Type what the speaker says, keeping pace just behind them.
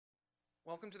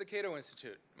Welcome to the Cato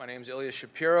Institute. My name is Ilya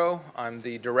Shapiro. I'm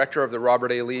the director of the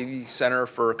Robert A. Lee Center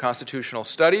for Constitutional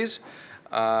Studies.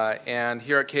 And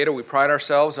here at Cato, we pride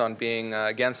ourselves on being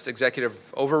against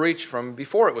executive overreach from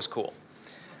before it was cool.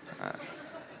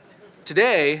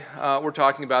 Today, we're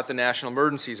talking about the National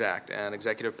Emergencies Act and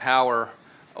executive power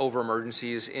over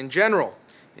emergencies in general.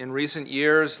 In recent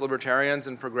years, libertarians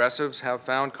and progressives have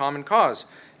found common cause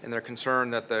in their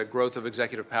concern that the growth of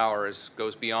executive power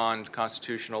goes beyond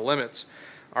constitutional limits.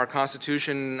 Our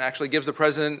Constitution actually gives the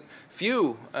president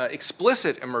few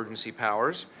explicit emergency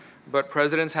powers, but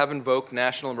presidents have invoked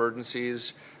national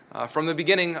emergencies from the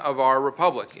beginning of our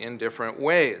republic in different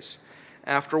ways.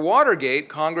 After Watergate,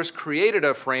 Congress created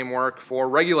a framework for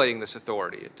regulating this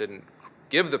authority. It didn't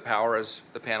give the power, as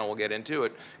the panel will get into.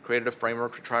 It created a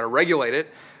framework to try to regulate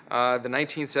it, the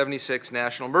 1976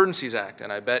 National Emergencies Act.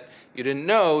 And I bet you didn't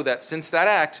know that since that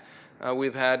act,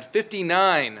 we've had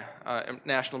 59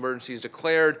 national emergencies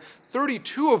declared,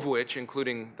 32 of which,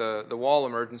 including the wall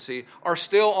emergency, are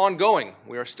still ongoing.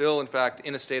 We are still, in fact,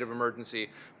 in a state of emergency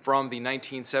from the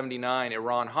 1979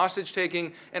 Iran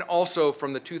hostage-taking and also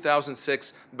from the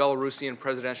 2006 Belarusian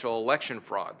presidential election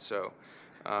fraud. So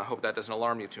I hope that doesn't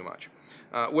alarm you too much.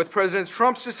 With President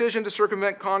Trump's decision to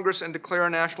circumvent Congress and declare a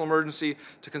national emergency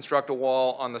to construct a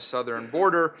wall on the southern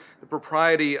border, the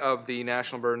propriety of the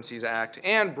National Emergencies Act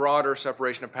and broader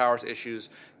separation of powers issues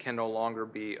can no longer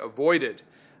be avoided.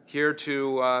 Here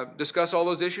to discuss all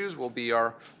those issues will be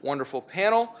our wonderful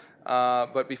panel.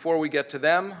 But before we get to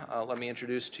them, let me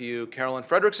introduce to you Carolyn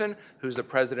Fredrickson, who's the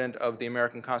president of the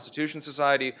American Constitution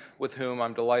Society, with whom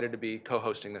I'm delighted to be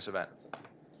co-hosting this event.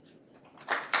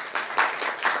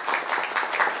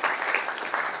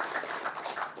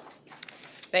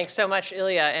 Thanks so much,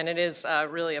 Ilya, and it is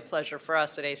really a pleasure for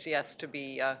us at ACS to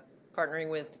be partnering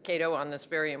with Cato on this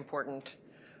very important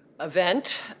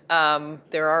event.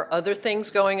 There are other things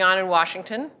going on in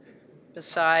Washington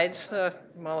besides the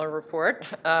Mueller report,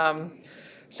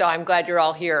 so I'm glad you're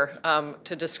all here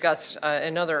to discuss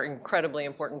another incredibly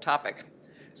important topic.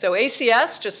 So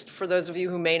ACS, just for those of you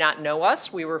who may not know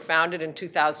us, we were founded in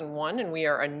 2001, and we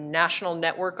are a national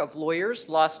network of lawyers,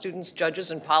 law students,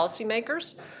 judges, and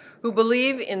policymakers who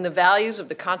believe in the values of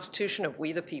the Constitution of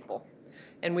we the people.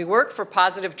 And we work for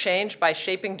positive change by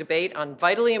shaping debate on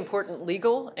vitally important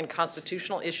legal and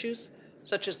constitutional issues,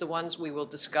 such as the ones we will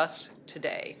discuss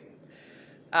today.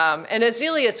 And as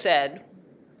Ilya said,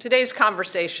 today's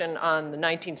conversation on the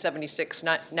 1976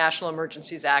 National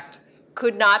Emergencies Act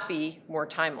could not be more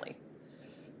timely.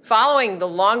 Following the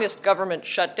longest government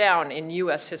shutdown in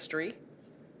U.S. history,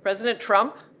 President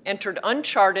Trump entered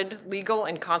uncharted legal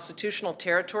and constitutional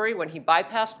territory when he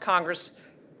bypassed Congress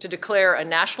to declare a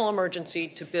national emergency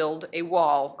to build a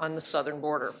wall on the southern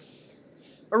border.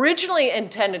 Originally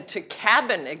intended to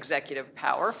cabin executive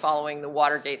power following the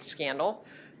Watergate scandal,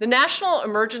 the National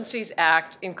Emergencies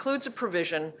Act includes a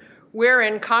provision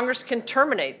wherein Congress can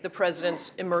terminate the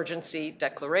president's emergency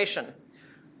declaration.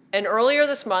 And earlier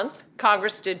this month,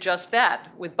 Congress did just that,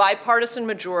 with bipartisan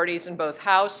majorities in both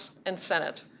House and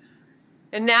Senate.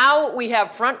 And now we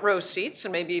have front row seats,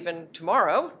 and maybe even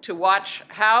tomorrow, to watch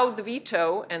how the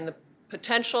veto and the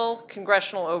potential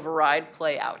congressional override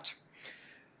play out.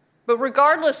 But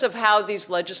regardless of how these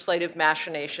legislative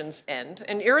machinations end,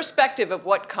 and irrespective of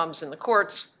what comes in the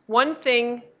courts, one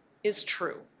thing is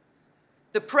true.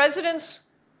 The president's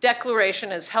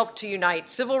declaration has helped to unite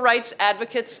civil rights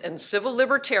advocates and civil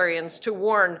libertarians to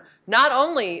warn not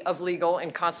only of legal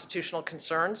and constitutional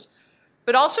concerns,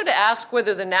 but also to ask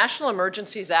whether the National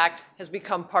Emergencies Act has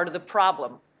become part of the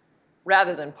problem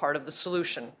rather than part of the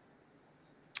solution.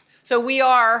 So we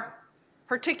are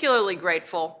particularly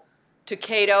grateful to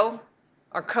Cato,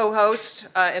 our co-host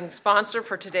and sponsor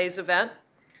for today's event,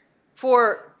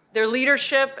 for their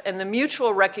leadership and the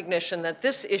mutual recognition that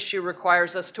this issue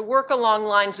requires us to work along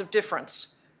lines of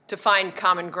difference to find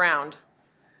common ground.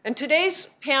 And today's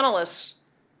panelists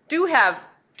do have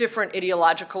different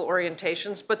ideological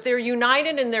orientations, but they're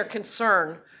united in their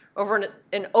concern over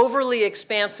an overly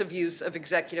expansive use of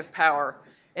executive power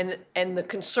and the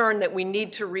concern that we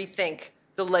need to rethink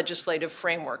the legislative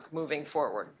framework moving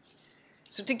forward.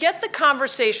 So to get the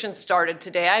conversation started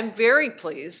today, I'm very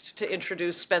pleased to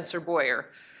introduce Spencer Boyer.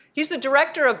 He's the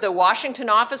director of the Washington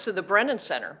office of the Brennan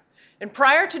Center. And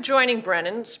prior to joining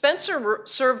Brennan, Spencer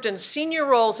served in senior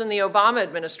roles in the Obama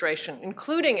administration,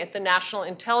 including at the National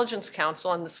Intelligence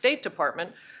Council and the State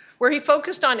Department, where he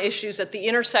focused on issues at the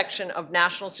intersection of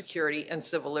national security and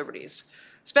civil liberties.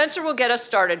 Spencer will get us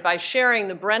started by sharing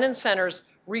the Brennan Center's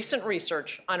recent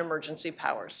research on emergency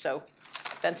powers. So,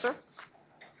 Spencer?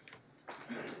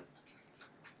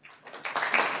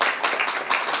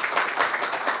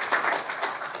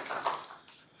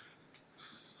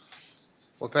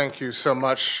 Well, thank you so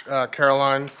much,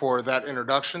 Caroline, for that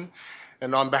introduction.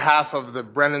 And on behalf of the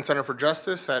Brennan Center for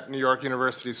Justice at New York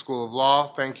University School of Law,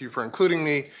 thank you for including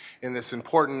me in this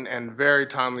important and very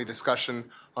timely discussion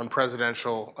on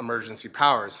presidential emergency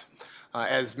powers.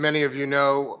 As many of you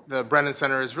know, the Brennan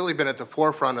Center has really been at the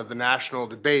forefront of the national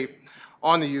debate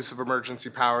on the use of emergency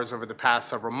powers over the past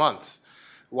several months.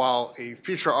 While a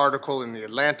feature article in The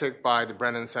Atlantic by the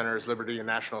Brennan Center's Liberty and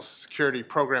National Security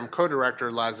Program co-director,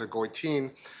 Liza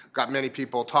Goitein, got many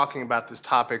people talking about this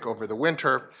topic over the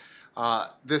winter,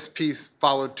 this piece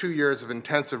followed 2 years of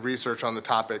intensive research on the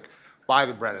topic by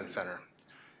the Brennan Center.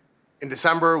 In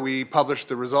December, we published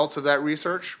the results of that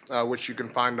research, which you can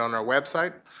find on our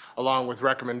website, along with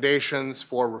recommendations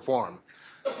for reform.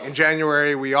 In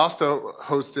January, we also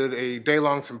hosted a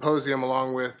day-long symposium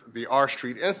along with the R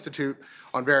Street Institute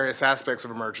on various aspects of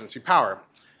emergency power.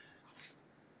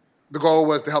 The goal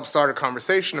was to help start a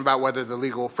conversation about whether the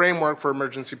legal framework for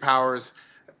emergency powers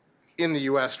in the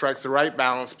U.S. strikes the right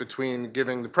balance between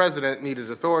giving the president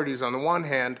needed authorities on the one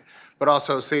hand, but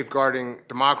also safeguarding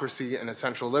democracy and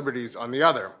essential liberties on the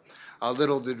other.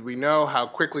 Little did we know how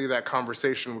quickly that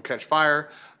conversation would catch fire,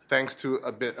 thanks to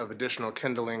a bit of additional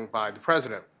kindling by the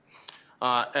president.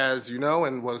 As you know,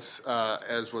 and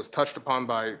as was touched upon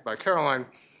by Caroline,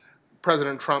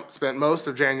 President Trump spent most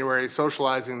of January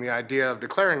socializing the idea of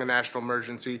declaring a national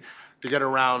emergency to get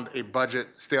around a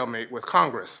budget stalemate with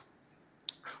Congress.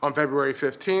 On February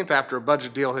 15th, after a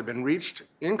budget deal had been reached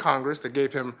in Congress that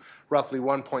gave him roughly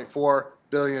 $1.4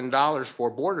 billion for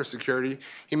border security,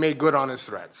 he made good on his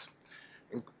threats,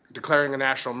 declaring a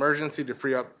national emergency to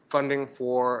free up funding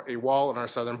for a wall on our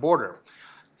southern border.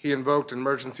 He invoked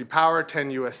emergency power 10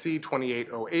 U.S.C.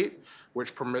 2808,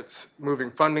 which permits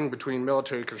moving funding between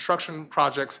military construction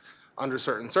projects under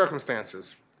certain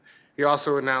circumstances. He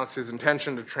also announced his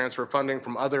intention to transfer funding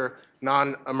from other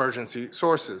non-emergency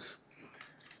sources.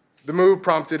 The move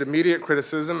prompted immediate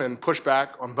criticism and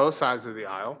pushback on both sides of the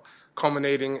aisle,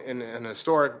 culminating in an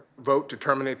historic vote to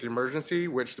terminate the emergency,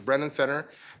 which the Brennan Center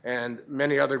and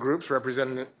many other groups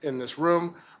represented in this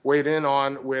room weighed in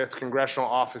on with congressional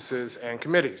offices and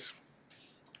committees.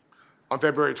 On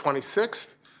February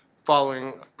 26th,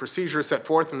 following procedures set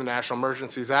forth in the National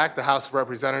Emergencies Act, the House of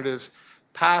Representatives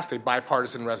passed a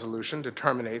bipartisan resolution to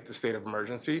terminate the state of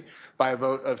emergency by a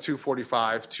vote of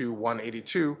 245 to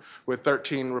 182, with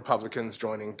 13 Republicans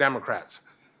joining Democrats.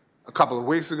 A couple of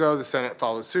weeks ago, the Senate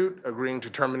followed suit, agreeing to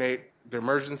terminate the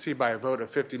emergency by a vote of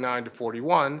 59 to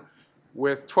 41,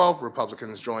 with 12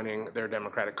 Republicans joining their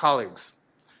Democratic colleagues.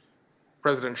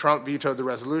 President Trump vetoed the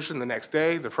resolution the next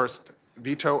day, the first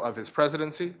veto of his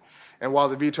presidency. And while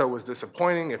the veto was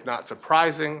disappointing, if not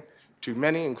surprising, to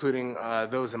many, including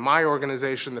those in my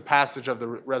organization, the passage of the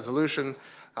resolution,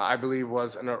 I believe,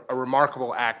 was a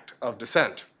remarkable act of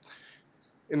dissent.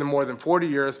 In the more than 40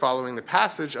 years following the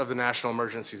passage of the National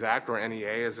Emergencies Act, or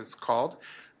NEA as it's called,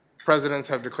 presidents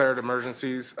have declared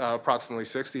emergencies approximately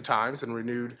 60 times and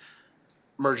renewed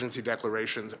emergency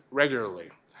declarations regularly.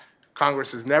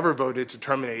 Congress has never voted to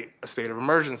terminate a state of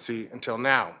emergency until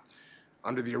now.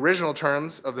 Under the original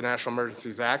terms of the National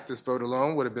Emergencies Act, this vote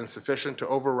alone would have been sufficient to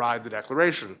override the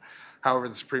declaration. However,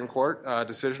 the Supreme Court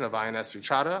decision of INS v.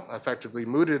 Chadha effectively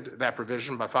mooted that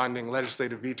provision by finding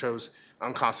legislative vetoes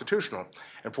unconstitutional.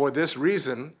 And for this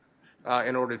reason,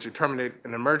 in order to terminate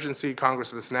an emergency,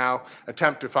 Congress must now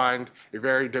attempt to find a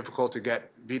very difficult to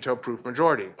get veto-proof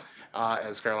majority.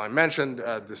 As Caroline mentioned,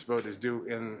 this vote is due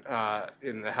in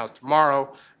the House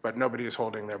tomorrow, but nobody is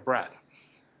holding their breath.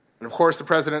 And of course, the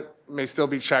president may still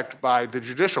be checked by the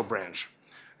judicial branch.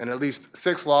 And at least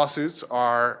 6 lawsuits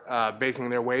are making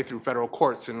their way through federal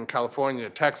courts in California,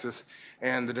 Texas,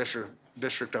 and the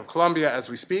District of Columbia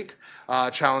as we speak,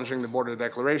 challenging the border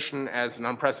declaration as an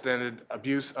unprecedented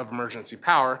abuse of emergency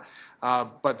power.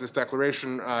 But this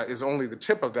declaration is only the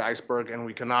tip of the iceberg, and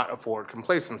we cannot afford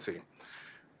complacency.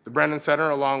 The Brennan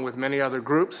Center, along with many other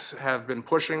groups, have been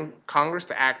pushing Congress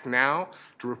to act now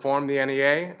to reform the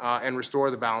NEA and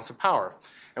restore the balance of power.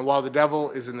 And while the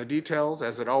devil is in the details,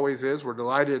 as it always is, we're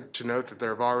delighted to note that there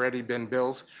have already been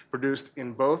bills produced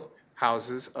in both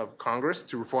houses of Congress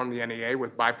to reform the NEA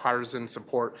with bipartisan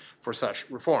support for such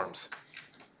reforms.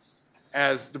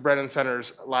 As the Brennan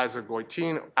Center's Liza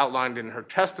Goitein outlined in her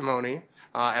testimony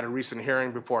at a recent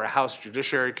hearing before a House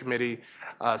Judiciary Committee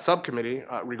subcommittee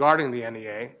regarding the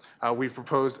NEA, we've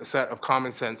proposed a set of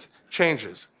common sense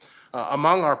changes.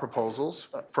 Among our proposals,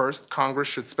 first, Congress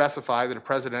should specify that a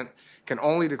president can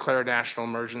only declare a national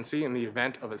emergency in the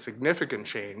event of a significant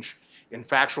change in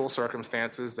factual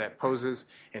circumstances that poses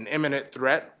an imminent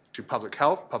threat to public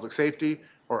health, public safety,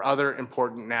 or other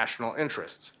important national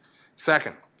interests.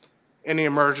 Second, Any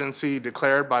emergency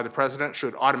declared by the President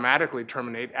should automatically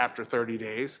terminate after 30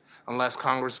 days unless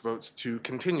Congress votes to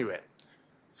continue it.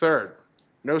 Third,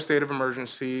 no state of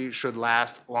emergency should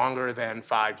last longer than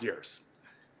 5 years.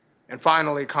 And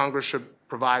finally, Congress should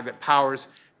provide that powers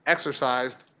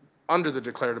exercised under the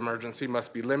declared emergency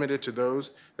must be limited to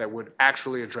those that would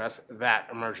actually address that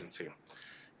emergency.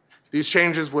 These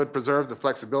changes would preserve the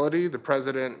flexibility the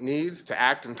President needs to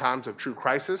act in times of true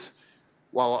crisis,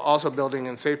 while also building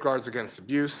in safeguards against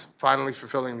abuse, finally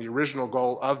fulfilling the original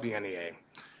goal of the NEA.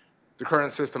 The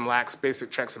current system lacks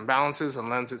basic checks and balances and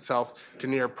lends itself to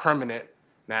near permanent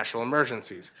national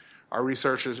emergencies. Our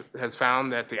research has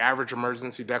found that the average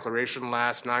emergency declaration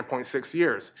lasts 9.6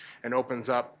 years and opens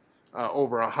up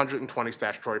over 120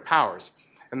 statutory powers.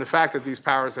 And the fact that these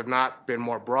powers have not been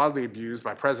more broadly abused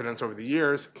by presidents over the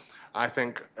years, I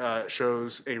think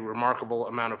shows a remarkable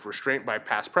amount of restraint by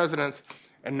past presidents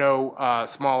and no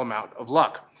small amount of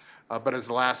luck. But as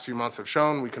the last few months have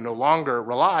shown, we can no longer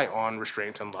rely on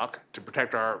restraint and luck to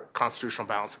protect our constitutional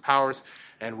balance of powers,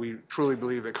 and we truly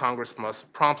believe that Congress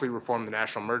must promptly reform the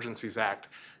National Emergencies Act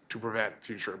to prevent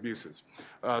future abuses.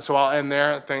 So I'll end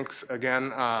there. Thanks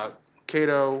again,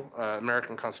 Cato,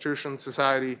 American Constitution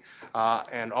Society,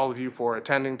 and all of you for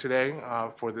attending today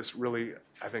for this really,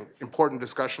 I think, important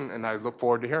discussion, and I look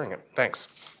forward to hearing it. Thanks.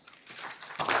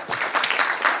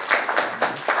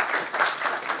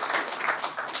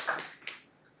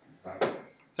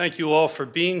 Thank you all for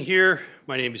being here.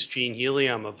 My name is Gene Healy.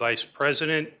 I'm a vice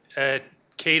president at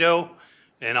Cato,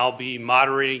 and I'll be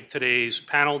moderating today's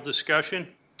panel discussion.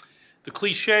 The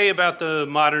cliche about the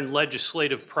modern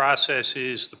legislative process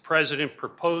is the president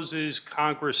proposes,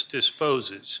 Congress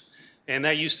disposes. And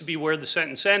that used to be where the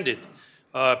sentence ended.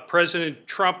 President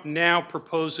Trump now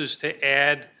proposes to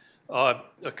add a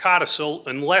codicil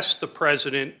unless the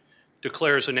president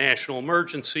declares a national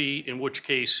emergency, in which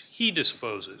case he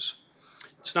disposes.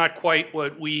 It's not quite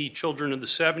what we children of the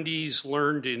 70s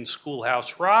learned in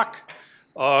Schoolhouse Rock.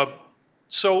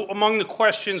 So among the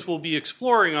questions we'll be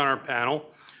exploring on our panel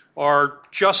are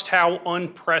just how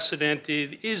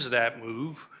unprecedented is that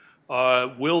move?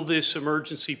 Will this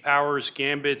emergency powers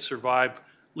gambit survive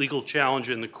legal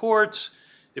challenge in the courts?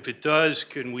 If it does,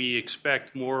 can we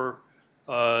expect more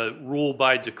rule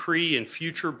by decree in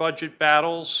future budget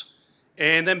battles?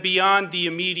 And then beyond the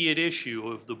immediate issue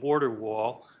of the border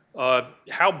wall,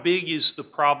 how big is the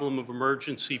problem of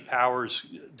emergency powers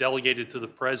delegated to the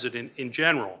president in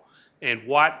general? And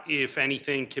what, if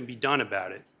anything, can be done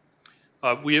about it?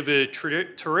 We have a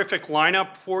terrific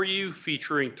lineup for you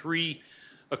featuring three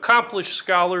accomplished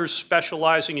scholars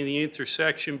specializing in the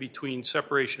intersection between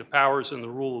separation of powers and the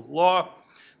rule of law.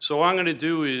 So what I'm going to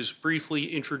do is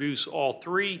briefly introduce all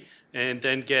three and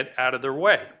then get out of their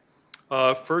way.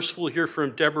 First, we'll hear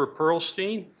from Deborah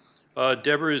Pearlstein.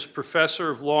 Deborah is professor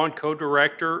of law and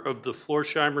co-director of the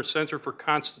Florsheim Center for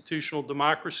Constitutional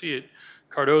Democracy at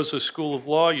Cardozo School of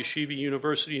Law, Yeshiva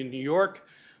University in New York,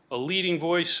 a leading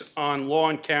voice on law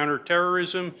and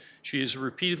counterterrorism. She has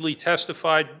repeatedly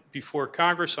testified before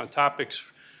Congress on topics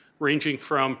ranging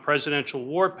from presidential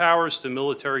war powers to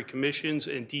military commissions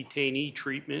and detainee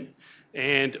treatment.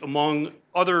 And among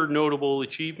other notable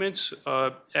achievements,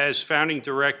 as founding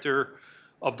director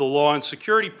of the Law and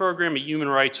Security Program at Human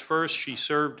Rights First, she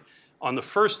served on the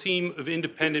first team of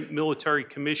independent military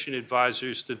commission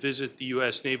advisors to visit the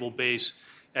U.S. Naval Base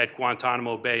at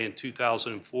Guantanamo Bay in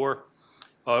 2004.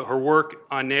 Her work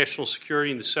on national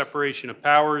security and the separation of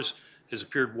powers has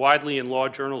appeared widely in law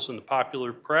journals and the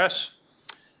popular press.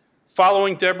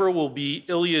 Following Deborah will be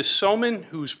Ilya Somin,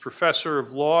 who's professor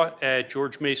of law at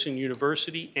George Mason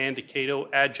University and a Cato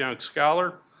adjunct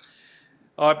scholar.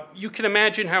 You can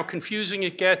imagine how confusing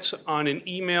it gets on an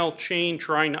email chain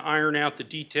trying to iron out the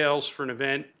details for an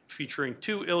event featuring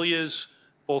two Ilyas,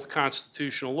 both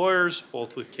constitutional lawyers,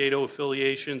 both with Cato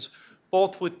affiliations,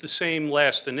 both with the same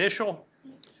last initial.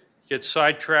 Get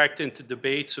sidetracked into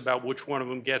debates about which one of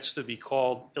them gets to be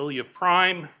called Ilya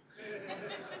Prime.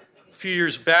 A few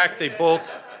years back,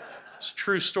 it's a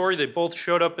true story, they both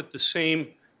showed up at the same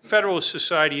Federalist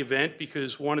Society event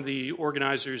because one of the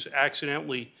organizers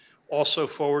accidentally also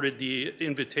forwarded the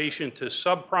invitation to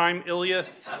subprime Ilya.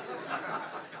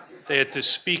 They had to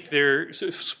split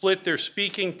their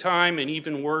speaking time, and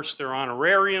even worse, their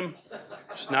honorarium.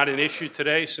 It's not an issue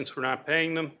today since we're not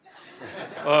paying them.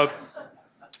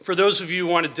 For those of you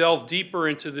who want to delve deeper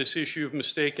into this issue of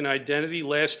mistaken identity,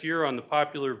 last year on the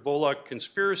popular Volokh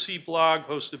Conspiracy blog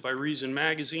hosted by Reason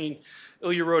Magazine,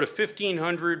 Ilya wrote a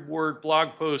 1,500-word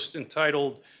blog post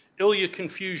entitled Ilya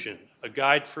Confusion, a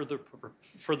guide for the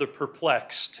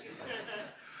perplexed.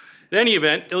 In any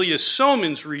event, Ilya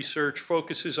Somin's research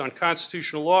focuses on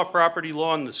constitutional law, property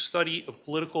law, and the study of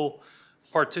political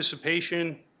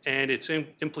participation and its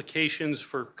implications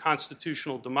for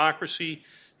constitutional democracy.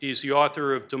 He is the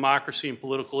author of Democracy and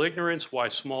Political Ignorance, Why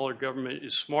Smaller Government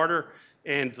is Smarter,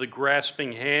 and The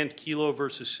Grasping Hand, Kelo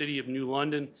versus City of New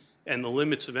London, and the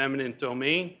Limits of Eminent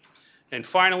Domain. And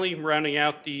finally, rounding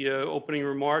out the opening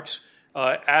remarks,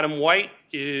 Adam White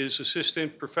is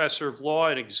Assistant Professor of Law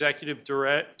and Executive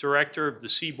Director of the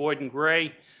C. Boyden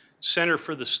Gray Center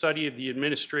for the Study of the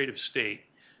Administrative State.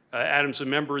 Adam's a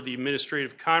member of the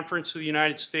Administrative Conference of the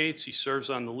United States. He serves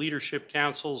on the leadership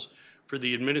councils for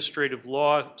the administrative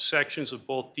law sections of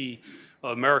both the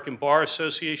American Bar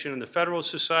Association and the Federalist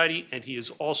Society, and he is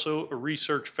also a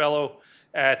research fellow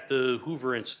at the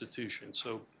Hoover Institution.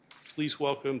 So please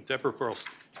welcome Deborah Pearlstein.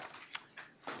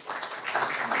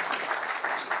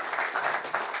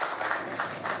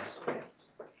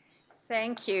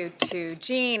 Thank you to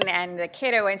Gene and the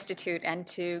Cato Institute and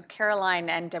to Caroline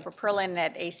and Deborah Perlin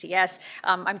at ACS.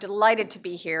 I'm delighted to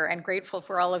be here and grateful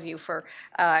for all of you for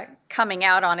coming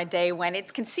out on a day when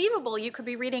it's conceivable you could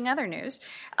be reading other news.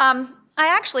 I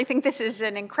actually think this is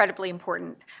an incredibly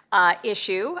important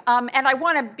issue, and I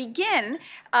want to begin,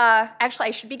 actually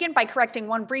I should begin by correcting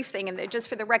one brief thing, and just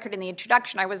for the record in the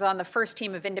introduction, I was on the first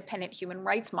team of independent human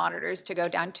rights monitors to go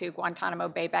down to Guantanamo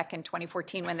Bay back in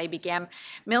 2014 when they began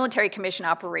military commission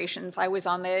operations. I was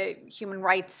on the human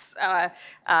rights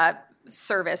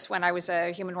service when I was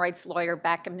a human rights lawyer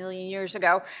back a million years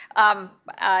ago,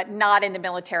 not in the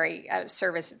military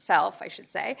service itself, I should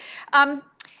say.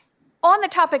 On the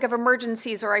topic of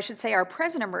emergencies, or I should say our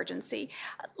present emergency,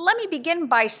 let me begin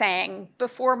by saying,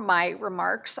 before my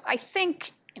remarks, I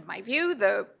think, in my view,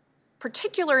 the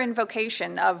particular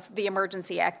invocation of the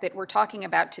Emergency Act that we're talking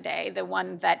about today, the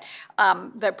one that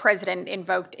the President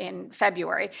invoked in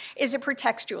February, is a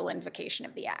pretextual invocation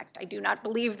of the Act. I do not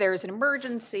believe there is an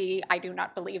emergency. I do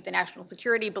not believe the national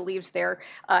security believes there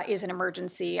is an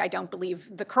emergency. I don't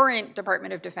believe the current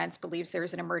Department of Defense believes there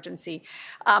is an emergency.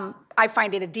 I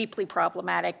find it a deeply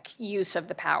problematic use of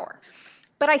the power.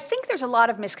 But I think there's a lot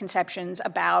of misconceptions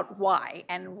about why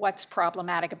and what's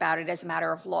problematic about it as a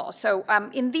matter of law. So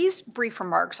in these brief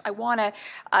remarks, I want to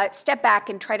step back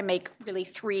and try to make really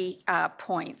 3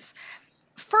 points.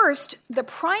 First, the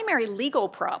primary legal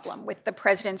problem with the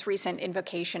President's recent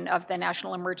invocation of the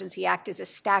National Emergency Act is a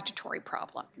statutory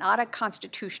problem, not a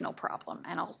constitutional problem.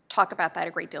 And I'll talk about that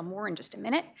a great deal more in just a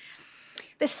minute.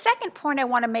 The second point I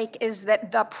want to make is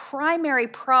that the primary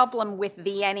problem with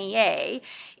the NEA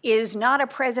is not a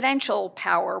presidential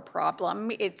power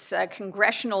problem. It's a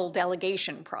congressional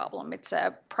delegation problem. It's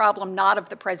a problem not of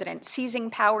the president seizing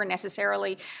power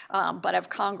necessarily, but of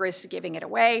Congress giving it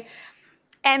away.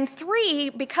 And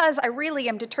 3, because I really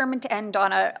am determined to end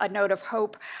on a note of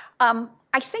hope,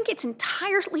 I think it's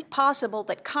entirely possible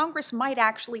that Congress might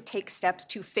actually take steps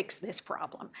to fix this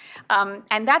problem.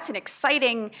 And that's an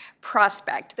exciting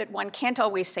prospect that one can't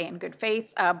always say in good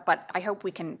faith, but I hope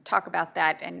we can talk about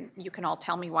that and you can all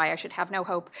tell me why I should have no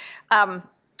hope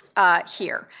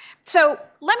here. So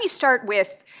let me start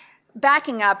with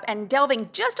backing up and delving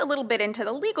just a little bit into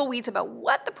the legal weeds about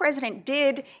what the President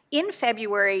did in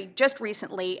February just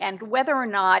recently and whether or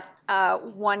not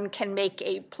one can make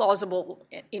a plausible,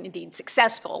 indeed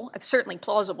successful, certainly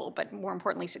plausible, but more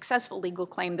importantly successful legal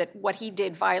claim that what he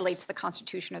did violates the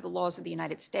Constitution or the laws of the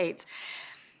United States.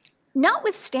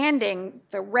 Notwithstanding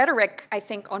the rhetoric, I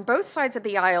think, on both sides of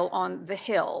the aisle on the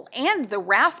Hill and the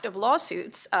raft of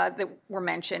lawsuits that were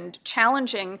mentioned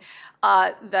challenging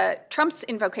Trump's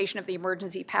invocation of the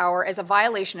emergency power as a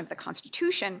violation of the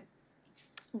Constitution,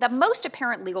 the most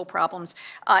apparent legal problems,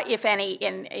 if any,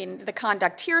 in the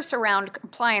conduct here surround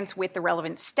compliance with the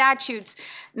relevant statutes,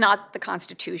 not the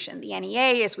Constitution. The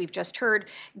NEA, as we've just heard,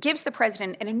 gives the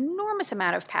President an enormous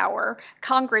amount of power.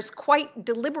 Congress quite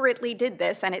deliberately did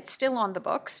this, and it's still on the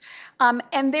books.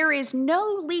 And there is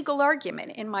no legal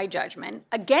argument, in my judgment,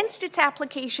 against its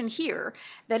application here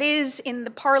that is, in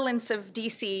the parlance of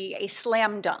D.C., a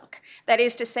slam dunk. That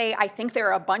is to say, I think there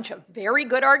are a bunch of very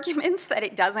good arguments that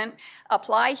it doesn't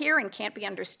apply here and can't be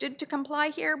understood to comply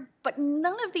here, but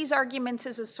none of these arguments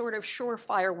is a sort of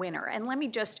surefire winner. And let me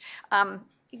just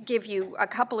give you a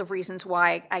couple of reasons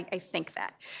why I think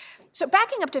that. So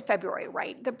backing up to February,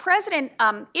 right, the President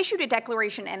issued a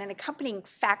declaration and an accompanying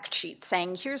fact sheet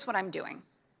saying, here's what I'm doing.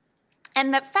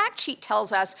 And that fact sheet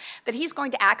tells us that he's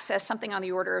going to access something on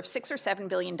the order of $6 or $7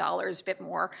 billion, a bit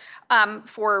more,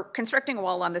 for constructing a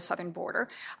wall on the southern border.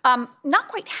 Not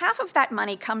quite half of that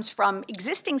money comes from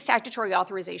existing statutory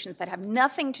authorizations that have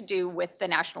nothing to do with the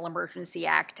National Emergency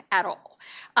Act at all.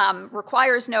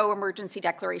 Requires no emergency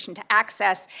declaration to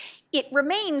access. It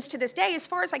remains to this day, as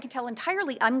far as I can tell,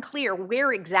 entirely unclear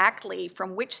where exactly,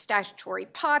 from which statutory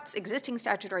pots, existing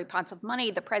statutory pots of money,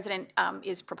 the president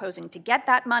is proposing to get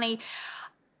that money.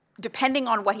 Depending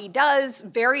on what he does,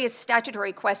 various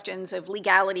statutory questions of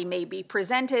legality may be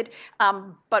presented,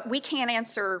 but we can't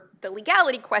answer the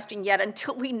legality question yet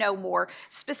until we know more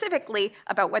specifically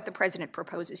about what the president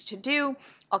proposes to do.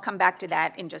 I'll come back to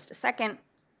that in just a second.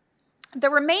 The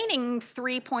remaining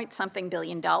 $3-point-something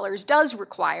billion does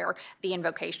require the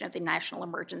invocation of the National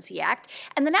Emergency Act.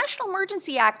 And the National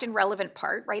Emergency Act, in relevant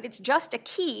part, right, it's just a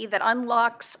key that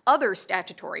unlocks other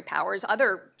statutory powers,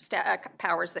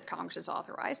 powers that Congress has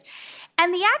authorized.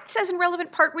 And the Act says, in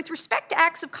relevant part, with respect to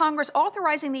acts of Congress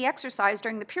authorizing the exercise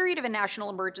during the period of a national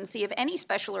emergency of any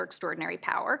special or extraordinary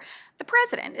power, the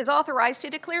president is authorized to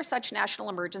declare such national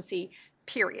emergency,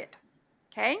 period.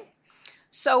 Okay?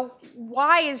 So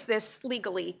why is this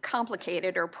legally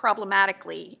complicated or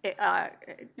problematically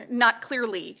not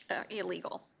clearly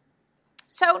illegal?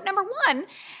 So number one,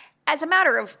 as a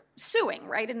matter of suing,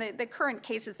 right, in the current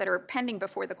cases that are pending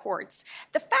before the courts,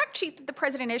 the fact sheet that the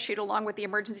president issued along with the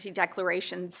emergency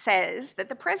declaration says that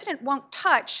the president won't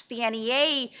touch the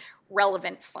NEA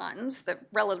relevant funds, the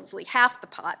relatively half the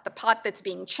pot that's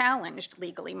being challenged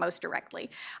legally most directly,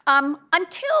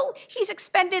 until he's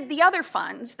expended the other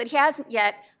funds that he hasn't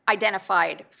yet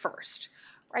identified first.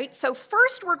 Right? So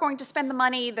first we're going to spend the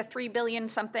money, the $3 billion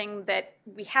something that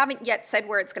we haven't yet said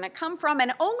where it's going to come from,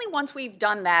 and only once we've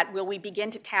done that will we begin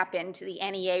to tap into the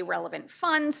NEA relevant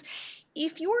funds.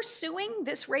 If you're suing,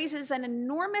 this raises an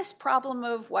enormous problem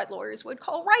of what lawyers would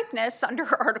call ripeness under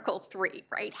Article 3,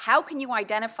 right? How can you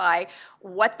identify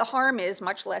what the harm is,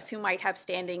 much less who might have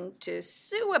standing to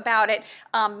sue about it,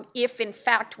 if in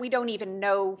fact we don't even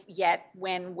know yet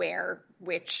when, where,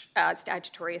 which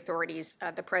statutory authorities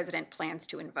the president plans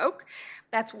to invoke?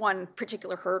 That's one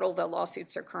particular hurdle the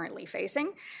lawsuits are currently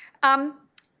facing.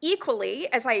 Equally,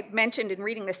 as I mentioned in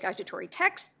reading the statutory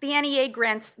text, the NEA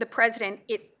grants the president,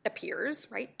 it appears,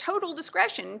 right, total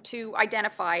discretion to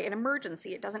identify an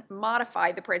emergency. It doesn't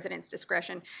modify the president's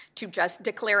discretion to just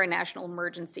declare a national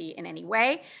emergency in any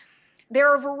way. There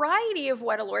are a variety of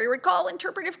what a lawyer would call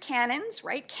interpretive canons,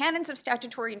 right? Canons of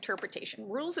statutory interpretation,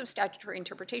 rules of statutory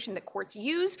interpretation that courts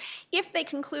use if they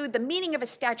conclude the meaning of a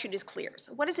statute is clear.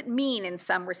 So what does it mean in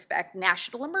some respect,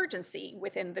 national emergency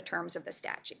within the terms of the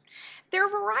statute? There are a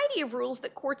variety of rules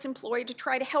that courts employ to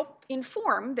try to help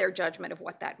inform their judgment of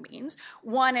what that means.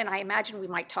 One, and I imagine we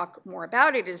might talk more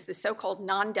about it, is the so-called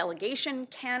non-delegation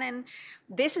canon.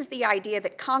 This is the idea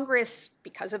that Congress,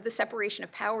 because of the separation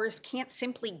of powers, can't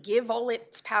simply give all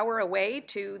its power away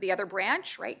to the other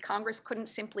branch, right? Congress couldn't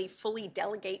simply fully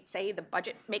delegate, say, the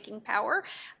budget-making power,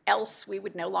 else we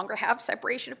would no longer have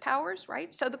separation of powers,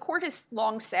 right? So the court has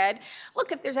long said,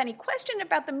 look, if there's any question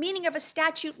about the meaning of a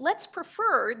statute, let's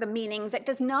prefer the meaning that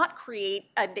does not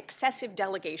create an excessive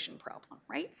delegation problem,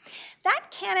 right? That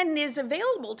canon is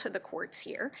available to the courts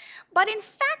here, but in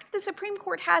fact, the Supreme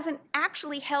Court hasn't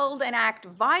actually held an act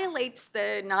violates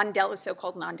the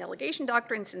so-called non-delegation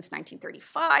doctrine since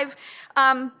 1935.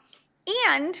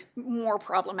 And more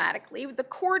problematically, the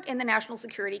court in the national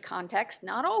security context,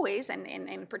 not always, and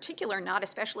in particular, not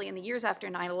especially in the years after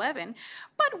 9/11,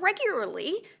 but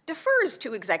regularly defers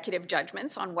to executive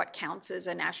judgments on what counts as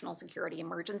a national security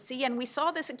emergency. And we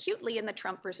saw this acutely in the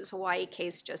Trump versus Hawaii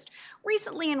case just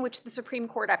recently, in which the Supreme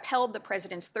Court upheld the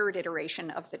president's third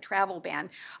iteration of the travel ban,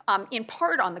 in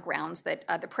part on the grounds that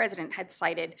the president had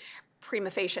cited prima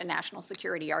facie national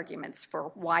security arguments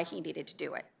for why he needed to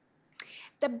do it.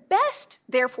 The best,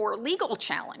 therefore, legal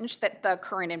challenge that the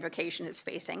current invocation is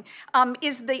facing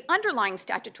is the underlying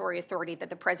statutory authority that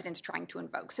the president's trying to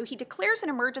invoke. So he declares an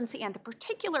emergency, and the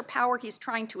particular power he's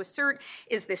trying to assert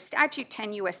is this statute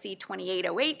 10 U.S.C.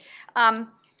 2808,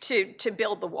 to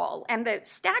build the wall. And the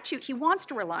statute he wants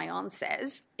to rely on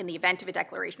says, in the event of a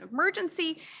declaration of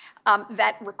emergency,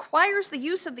 that requires the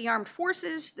use of the armed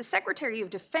forces, the Secretary of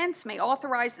Defense may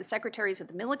authorize the secretaries of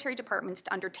the military departments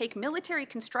to undertake military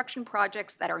construction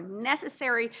projects that are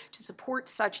necessary to support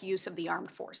such use of the armed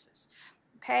forces.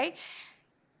 Okay?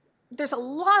 There's a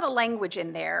lot of language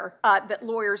in there that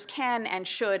lawyers can and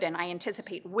should, and I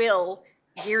anticipate will,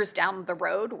 years down the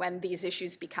road when these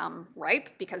issues become ripe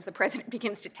because the president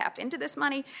begins to tap into this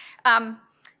money,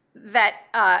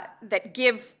 that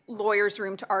give lawyers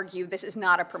room to argue this is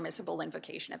not a permissible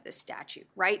invocation of this statute,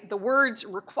 right? The words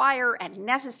require and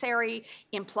necessary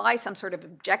imply some sort of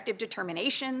objective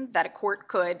determination that a court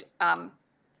could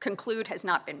conclude has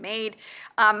not been made.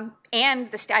 And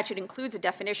the statute includes a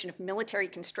definition of military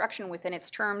construction within its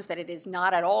terms that it is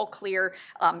not at all clear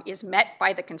is met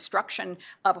by the construction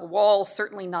of a wall,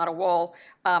 certainly not a wall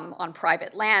on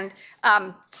private land.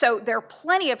 So there are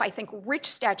plenty of, I think, rich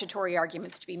statutory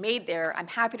arguments to be made there. I'm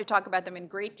happy to talk about them in a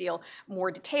great deal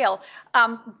more detail.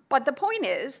 But the point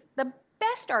is, the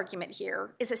best argument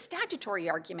here is a statutory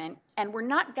argument, and we're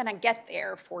not going to get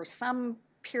there for some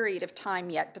period of time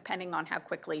yet, depending on how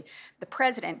quickly the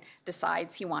president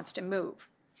decides he wants to move.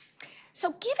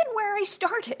 So given where I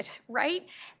started, right,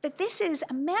 that this is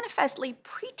a manifestly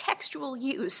pretextual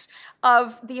use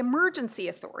of the emergency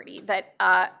authority that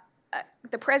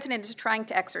the president is trying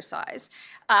to exercise,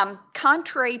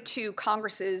 contrary to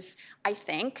Congress's, I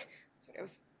think, sort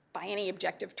of by any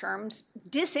objective terms,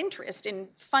 disinterest in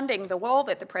funding the wall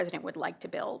that the president would like to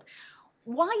build,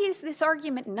 why is this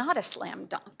argument not a slam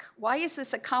dunk? Why is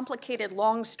this a complicated,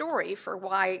 long story for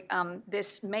why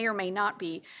this may or may not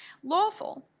be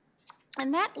lawful?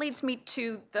 And that leads me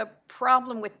to the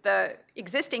problem with the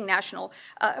existing National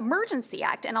Emergency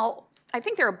Act. And I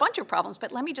think there are a bunch of problems,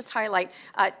 but let me just highlight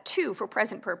two for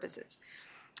present purposes.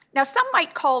 Now, some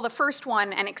might call the first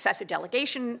one an excessive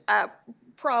delegation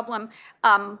problem.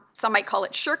 Some might call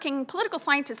it shirking. Political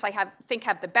scientists, I think,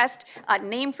 have the best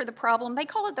name for the problem. They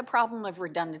call it the problem of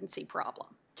redundancy problem.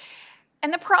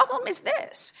 And the problem is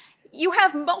this.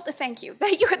 Thank you.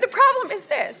 The problem is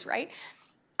this, right?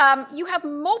 You have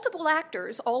multiple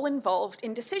actors all involved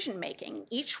in decision making.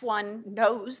 Each one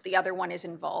knows the other one is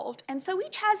involved, and so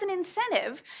each has an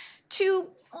incentive to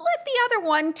let the other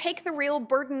one take the real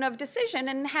burden of decision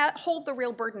and hold the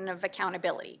real burden of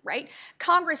accountability, right?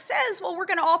 Congress says, well, we're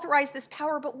going to authorize this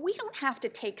power, but we don't have to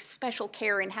take special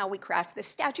care in how we craft this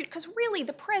statute, because really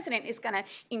the president is going to,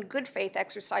 in good faith,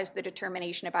 exercise the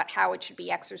determination about how it should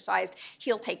be exercised.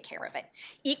 He'll take care of it.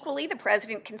 Equally, the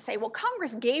president can say, well,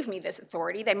 Congress gave me this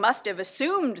authority. They must have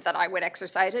assumed that I would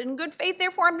exercise it in good faith.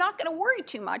 Therefore, I'm not going to worry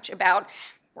too much about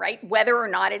whether or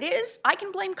not it is. I can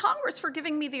blame Congress for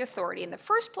giving me the authority. In the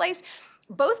first place,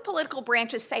 both political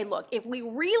branches say, look, if we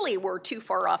really were too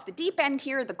far off the deep end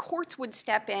here, the courts would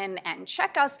step in and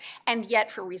check us. And yet,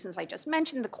 for reasons I just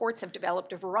mentioned, the courts have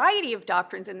developed a variety of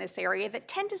doctrines in this area that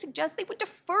tend to suggest they would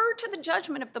defer to the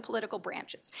judgment of the political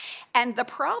branches. And the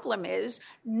problem is,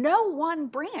 no one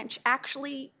branch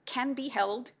actually can be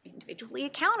held individually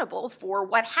accountable for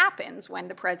what happens when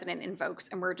the president invokes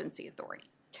emergency authority.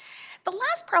 The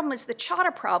last problem is the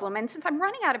Chadha problem, and since I'm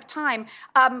running out of time,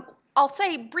 I'll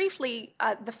say briefly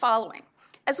the following.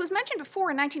 As was mentioned before,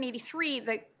 in 1983,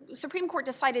 the Supreme Court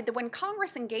decided that when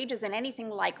Congress engages in anything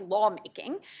like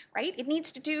lawmaking, right, it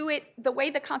needs to do it the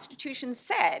way the Constitution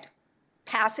said,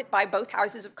 pass it by both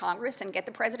houses of Congress and get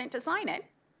the president to sign it.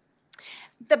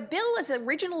 The bill, as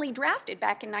originally drafted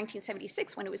back in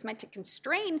 1976, when it was meant to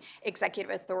constrain executive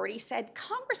authority, said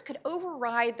Congress could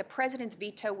override the president's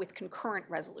veto with concurrent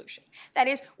resolution. That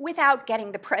is, without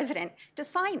getting the president to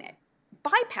sign it,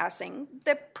 bypassing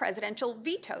the presidential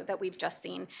veto that we've just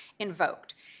seen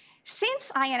invoked.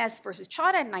 Since INS versus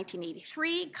Chadha in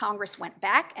 1983, Congress went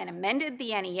back and amended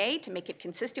the NEA to make it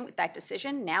consistent with that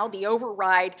decision. Now the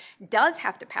override does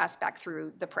have to pass back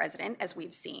through the president, as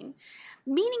we've seen,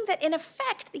 meaning that in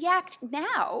effect, the act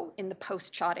now, in the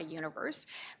post-Chadha universe,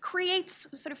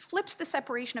 flips the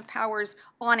separation of powers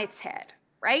on its head.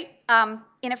 Right?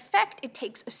 In effect, it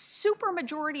takes a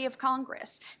supermajority of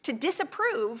Congress to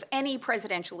disapprove any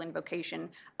presidential invocation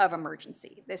of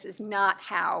emergency. This is not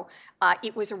how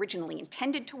it was originally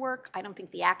intended to work. I don't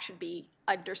think the act should be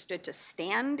understood to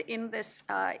stand in this,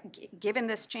 given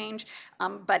this change.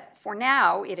 But for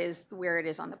now, it is where it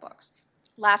is on the books.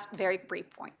 Last very brief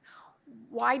point.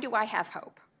 Why do I have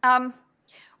hope?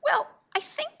 Well, I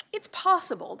think it's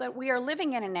possible that we are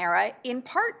living in an era, in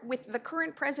part with the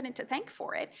current president to thank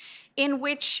for it, in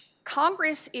which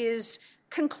Congress is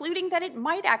concluding that it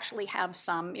might actually have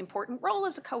some important role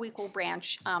as a co-equal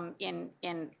branch in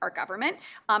our government,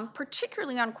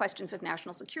 particularly on questions of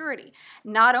national security.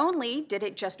 Not only did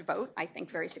it just vote, I think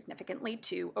very significantly,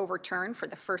 to overturn for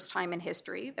the first time in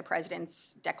history the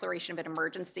president's declaration of an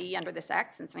emergency under this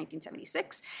act since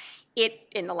 1976, it,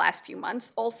 in the last few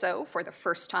months, also, for the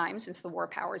first time since the War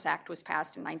Powers Act was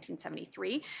passed in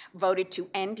 1973, voted to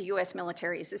end U.S.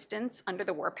 military assistance under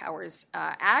the War Powers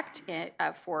Act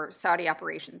for Saudi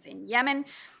operations in Yemen.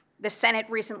 The Senate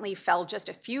recently fell just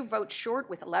a few votes short,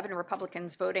 with 11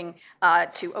 Republicans voting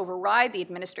to override the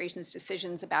administration's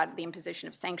decisions about the imposition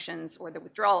of sanctions or the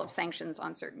withdrawal of sanctions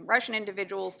on certain Russian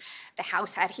individuals. The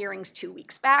House had hearings 2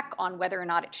 weeks back on whether or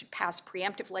not it should pass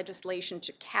preemptive legislation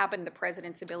to cabin the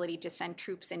president's ability to send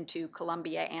troops into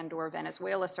Colombia and/or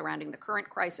Venezuela surrounding the current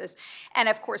crisis. And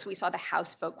of course, we saw the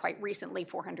House vote quite recently,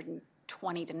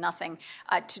 420 to nothing,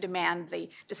 to demand the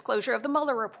disclosure of the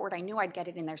Mueller report. I knew I'd get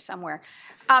it in there somewhere.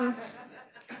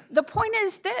 The point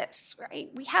is this, right?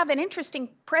 We have an interesting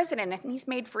president, and he's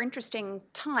made for interesting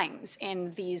times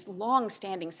in these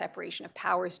long-standing separation of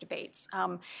powers debates.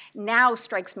 Now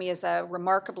strikes me as a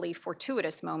remarkably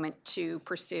fortuitous moment to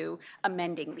pursue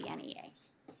amending the NEA.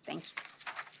 Thank you.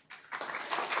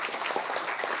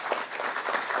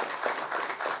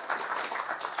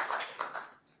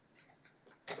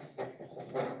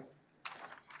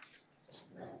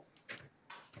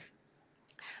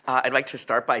 I'd like to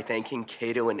start by thanking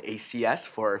Cato and ACS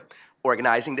for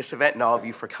organizing this event and all of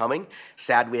you for coming.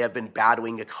 Sad we have been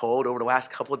battling a cold over the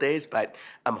last couple of days, but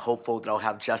I'm hopeful that I'll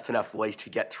have just enough voice to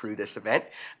get through this event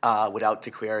without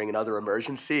declaring another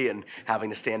emergency and having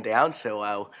to stand down, so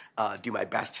I'll do my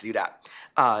best to do that.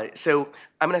 So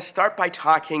I'm going to start by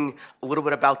talking a little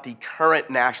bit about the current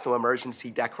national emergency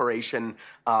declaration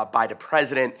by the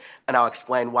president, and I'll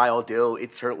explain why I'll do.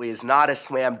 It certainly is not a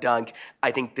slam dunk. I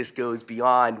think this goes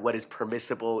beyond what is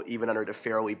permissible even under the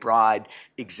fairly broad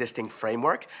existing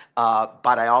framework,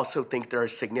 but I also think there are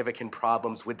significant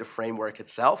problems with the framework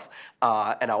itself,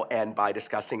 and I'll end by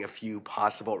discussing a few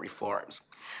possible reforms.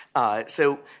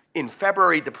 So in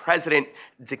February, the president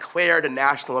declared a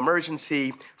national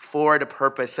emergency for the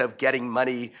purpose of getting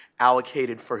money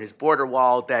allocated for his border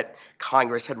wall that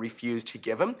Congress had refused to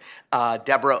give him.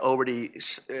 Deborah already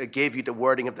gave you the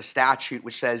wording of the statute,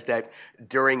 which says that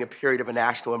during a period of a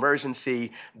national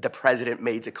emergency, the president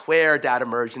may declare that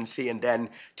emergency and then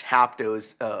tap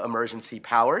those emergency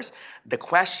powers. The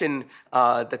question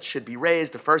that should be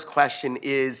raised, the first question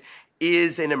is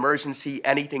an emergency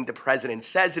anything the president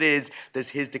says it is? Does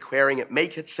his declaring it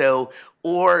make it so?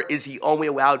 Or is he only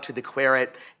allowed to declare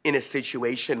it in a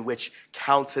situation which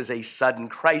counts as a sudden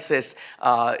crisis,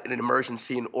 in an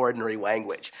emergency in ordinary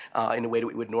language, in the way that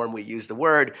we would normally use the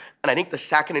word? And I think the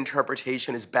second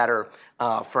interpretation is better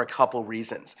for a couple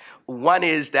reasons. One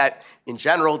is that, in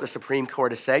general, the Supreme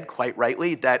Court has said, quite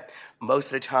rightly, that most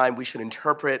of the time we should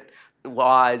interpret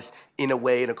laws in a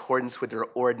way in accordance with their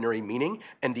ordinary meaning.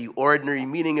 And the ordinary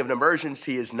meaning of an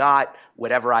emergency is not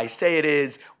whatever I say it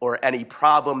is, or any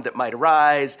problem that might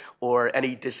arise, or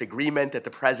any disagreement that the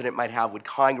president might have with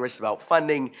Congress about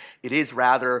funding. It is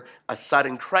rather a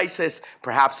sudden crisis,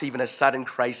 perhaps even a sudden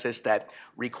crisis that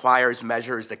requires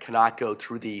measures that cannot go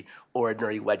through the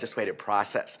ordinary legislative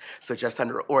process. So just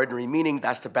under ordinary meaning,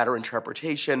 that's the better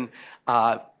interpretation.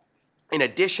 In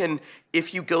addition,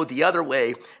 if you go the other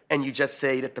way and you just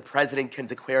say that the president can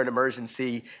declare an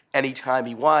emergency anytime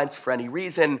he wants for any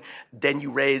reason, then you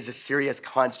raise a serious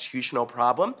constitutional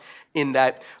problem in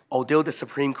that although the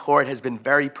Supreme Court has been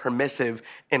very permissive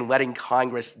in letting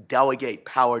Congress delegate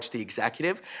power to the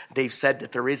executive, they've said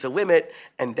that there is a limit,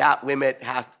 and that limit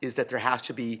is that there has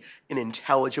to be an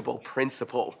intelligible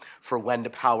principle for when the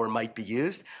power might be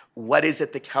used. What is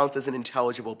it that counts as an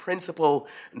intelligible principle?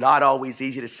 Not always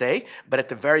easy to say, but at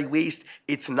the very least,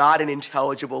 it's not an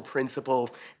intelligible principle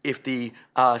if the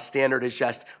standard is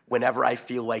just whenever I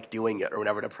feel like doing it or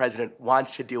whenever the president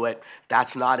wants to do it.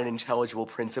 That's not an intelligible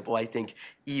principle, I think,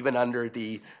 even under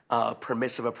the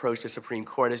permissive approach the Supreme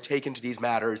Court has taken to these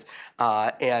matters.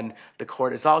 And the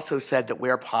court has also said that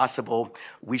where possible,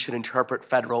 we should interpret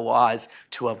federal laws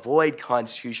to avoid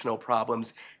constitutional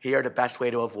problems. Here, the best way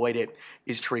to avoid it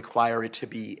is to require it to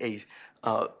be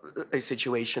a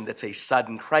situation that's a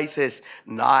sudden crisis,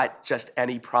 not just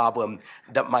any problem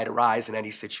that might arise in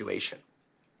any situation.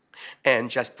 And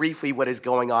just briefly, what is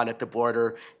going on at the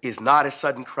border is not a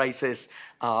sudden crisis.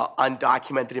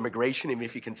 Undocumented immigration, even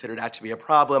if you consider that to be a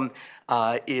problem,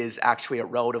 is actually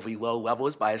at relatively low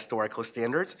levels by historical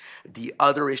standards. The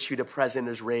other issue the president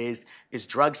has raised is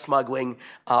drug smuggling.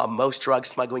 Most drug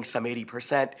smuggling, some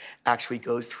 80%, actually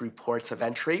goes through ports of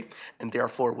entry and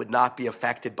therefore would not be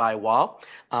affected by a wall.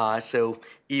 So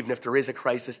even if there is a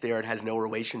crisis there, it has no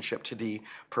relationship to the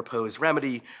proposed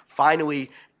remedy. Finally,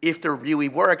 if there really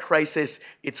were a crisis,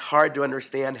 it's hard to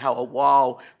understand how a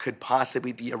wall could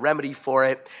possibly be a remedy for it.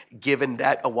 it, given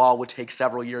that a wall would take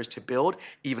several years to build,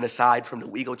 even aside from the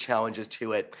legal challenges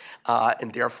to it.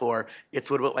 And therefore, it's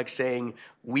a little bit like saying,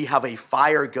 we have a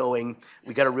fire going,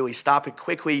 we got to really stop it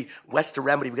quickly. What's the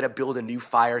remedy? We got to build a new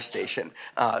fire station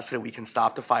so that we can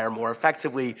stop the fire more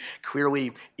effectively.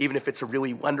 Clearly, even if it's a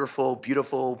really wonderful,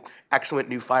 beautiful, excellent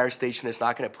new fire station, it's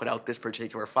not going to put out this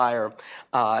particular fire.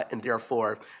 And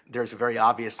therefore, there's a very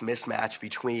obvious mismatch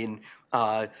between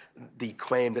the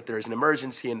claim that there's an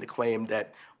emergency and the claim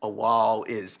that a wall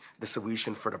is the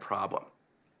solution for the problem.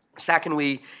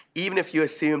 Secondly, even if you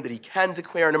assume that he can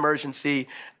declare an emergency,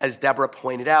 as Deborah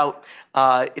pointed out,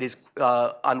 it is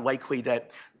unlikely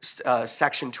that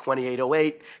Section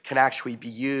 2808 can actually be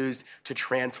used to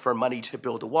transfer money to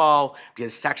build a wall,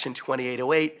 because Section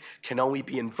 2808 can only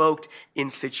be invoked in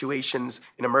situations,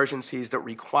 in emergencies that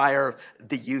require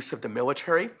the use of the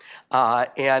military.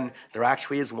 And there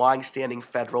actually is longstanding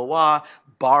federal law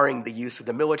barring the use of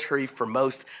the military for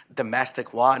most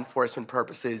domestic law enforcement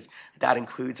purposes. That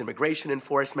includes immigration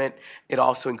enforcement. It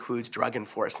also includes drug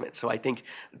enforcement. So I think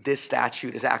this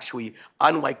statute is actually,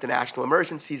 unlike the National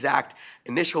Emergencies Act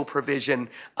initial provision,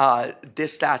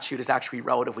 this statute is actually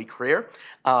relatively clear,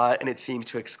 and it seems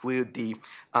to exclude the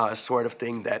sort of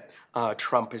thing that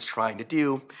Trump is trying to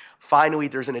do. Finally,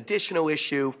 there's an additional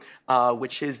issue,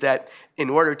 which is that in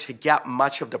order to get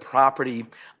much of the property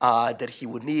that he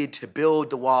would need to build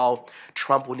the wall,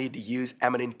 Trump will need to use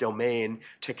eminent domain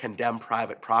to condemn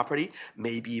private property,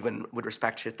 maybe even with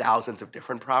respect to thousands of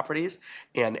different properties.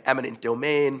 And eminent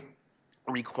domain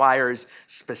requires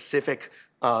specific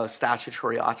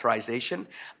statutory authorization.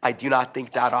 I do not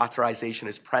think that authorization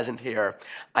is present here.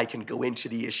 I can go into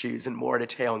the issues in more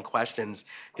detail and questions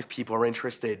if people are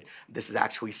interested. This is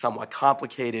actually somewhat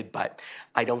complicated, but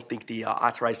I don't think the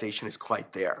authorization is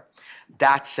quite there.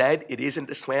 That said, it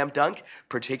isn't a slam dunk,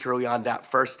 particularly on that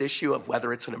first issue of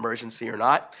whether it's an emergency or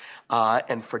not.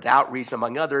 And for that reason,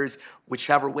 among others,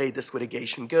 whichever way this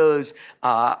litigation goes,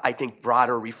 I think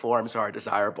broader reforms are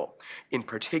desirable. In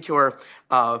particular,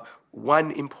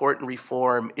 one important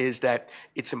reform is that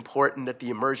it's important that the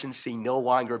emergency no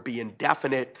longer be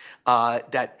indefinite,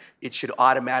 that it should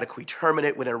automatically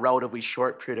terminate within a relatively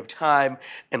short period of time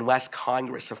unless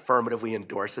Congress affirmatively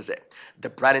endorses it. The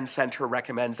Brennan Center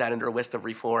recommends that in their list of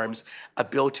reforms. A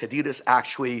bill to do this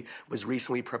actually was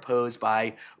recently proposed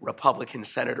by Republican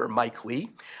Senator Mike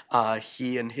Lee.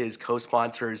 He and his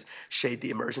co-sponsors say the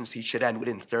emergency should end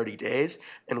within 30 days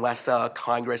unless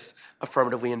Congress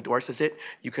affirmatively endorses it.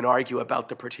 You can argue about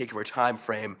the particular time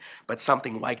frame, but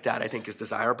something like that I think is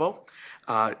desirable.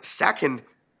 Second,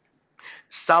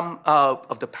 some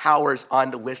of the powers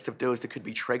on the list of those that could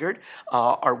be triggered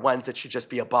are ones that should just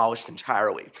be abolished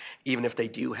entirely, even if they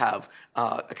do have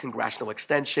a congressional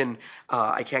extension.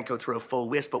 I can't go through a full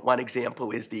list, but one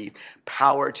example is the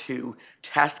power to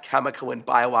test chemical and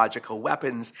biological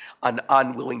weapons on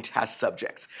unwilling test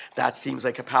subjects. That seems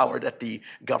like a power that the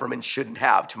government shouldn't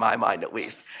have, to my mind at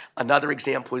least. Another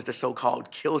example is the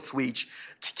so-called kill switch,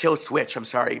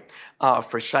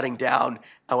 for shutting down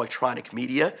electronic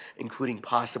media, including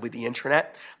possibly the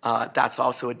internet. That's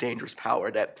also a dangerous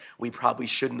power that we probably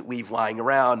shouldn't leave lying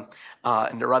around.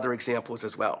 And there are other examples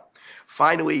as well.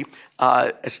 Finally,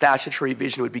 a statutory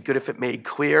vision would be good if it made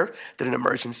clear that an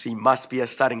emergency must be a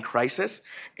sudden crisis,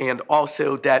 and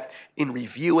also that in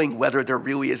reviewing whether there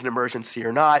really is an emergency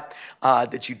or not,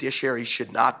 the judiciary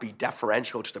should not be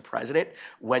deferential to the president.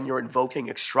 When you're invoking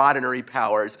extraordinary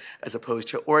powers as opposed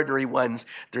to ordinary ones,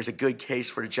 there's a good case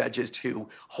for the judges to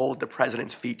hold the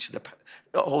president's feet to the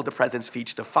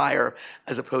fire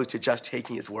as opposed to just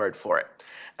taking his word for it.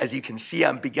 As you can see,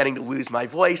 I'm beginning to lose my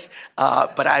voice,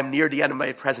 but I'm near the end of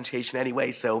my presentation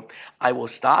anyway, so I will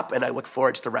stop, and I look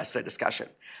forward to the rest of the discussion.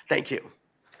 Thank you.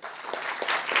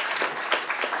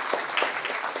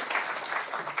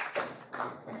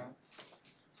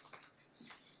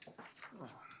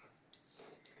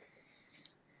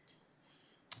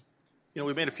 You know,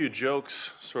 we made a few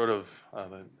jokes, sort of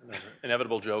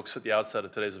inevitable jokes at the outset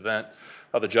of today's event,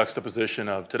 of the juxtaposition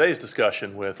of today's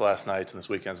discussion with last night's and this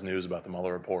weekend's news about the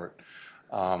Mueller report.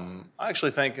 I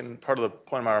actually think, and part of the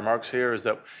point of my remarks here, is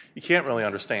that you can't really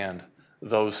understand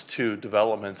those two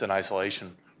developments in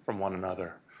isolation from one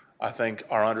another. I think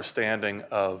our understanding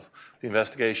of the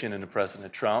investigation into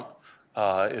President Trump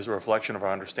is a reflection of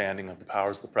our understanding of the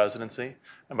powers of the presidency.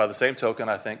 And by the same token,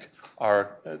 I think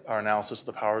our analysis of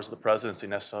the powers of the presidency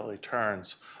necessarily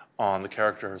turns on the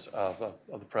characters of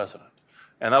the president.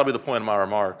 And that'll be the point of my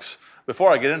remarks.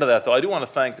 Before I get into that, though, I do want to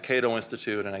thank the Cato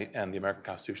Institute and the American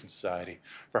Constitution Society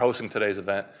for hosting today's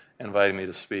event and inviting me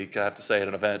to speak. I have to say, at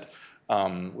an event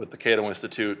with the Cato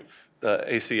Institute, the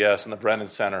ACS and the Brennan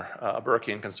Center, a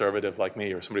Burkean conservative like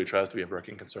me, or somebody who tries to be a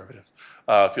Burkean conservative,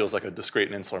 feels like a discrete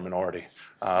and insular minority.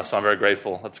 So I'm very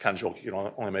grateful. That's the kind of joke you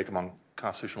can only make among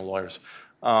constitutional lawyers.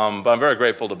 But I'm very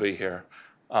grateful to be here.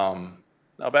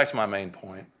 Now back to my main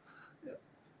point.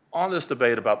 On this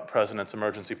debate about the president's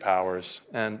emergency powers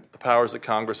and the powers that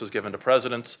Congress has given to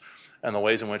presidents and the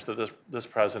ways in which this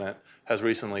president has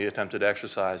recently attempted to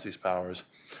exercise these powers,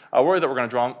 I worry that we're going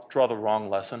to draw the wrong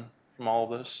lesson from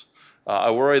all of this.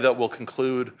 I worry that we'll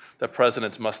conclude that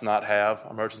presidents must not have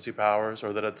emergency powers,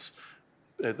 or that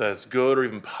it's good or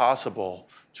even possible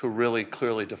to really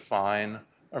clearly define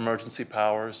emergency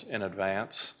powers in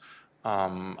advance.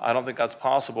 I don't think that's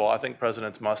possible. I think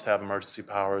presidents must have emergency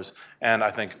powers, and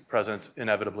I think presidents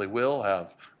inevitably will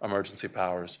have emergency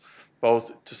powers,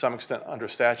 both to some extent under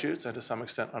statutes and to some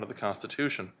extent under the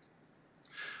Constitution.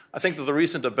 I think that the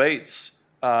recent debates,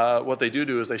 what they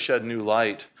do is they shed new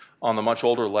light on the much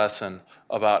older lesson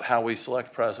about how we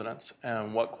select presidents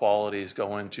and what qualities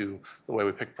go into the way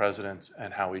we pick presidents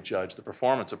and how we judge the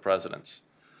performance of presidents.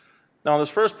 Now, on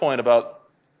this first point about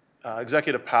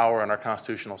executive power in our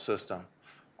constitutional system,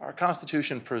 our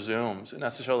Constitution presumes, it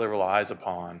necessarily relies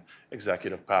upon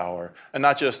executive power, and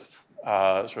not just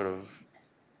sort of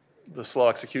the slow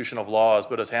execution of laws,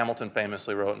 but as Hamilton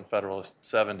famously wrote in Federalist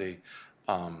 70,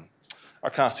 our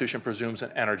Constitution presumes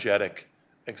an energetic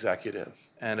executive.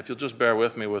 And if you'll just bear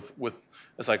with me with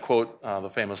as I quote the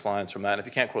famous lines from that, and if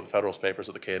you can't quote the Federalist Papers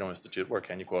of the Cato Institute, where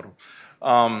can you quote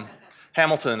them?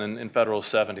 Hamilton in Federalist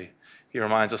 70, he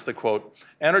reminds us that, quote,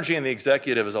 "Energy in the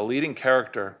executive is a leading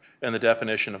character in the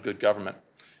definition of good government.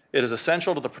 It is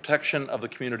essential to the protection of the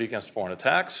community against foreign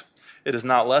attacks. It is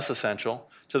not less essential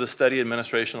to the steady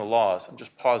administration of laws." And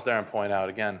just pause there and point out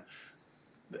again,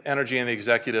 the energy in the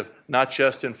executive, not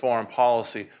just in foreign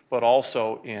policy, but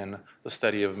also in the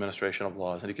steady administration of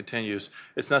laws. And he continues,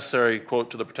 "It's necessary, quote,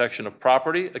 to the protection of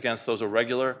property against those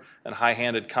irregular and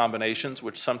high-handed combinations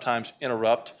which sometimes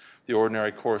interrupt the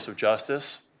ordinary course of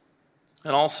justice,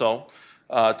 and also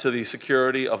to the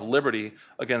security of liberty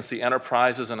against the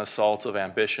enterprises and assaults of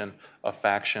ambition, of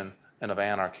faction, and of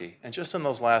anarchy." And just in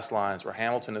those last lines where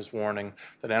Hamilton is warning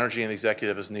that energy in the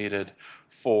executive is needed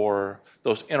for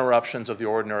those interruptions of the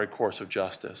ordinary course of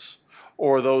justice,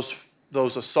 or those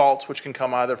assaults which can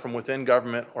come either from within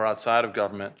government or outside of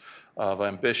government, of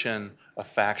ambition, of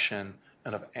faction,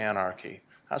 and of anarchy.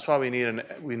 That's why we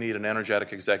need an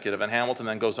energetic executive. And Hamilton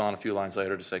then goes on a few lines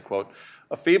later to say, quote,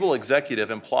 "A feeble executive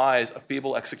implies a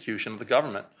feeble execution of the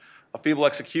government. A feeble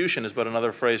execution is but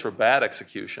another phrase for bad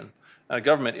execution. And a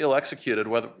government ill executed,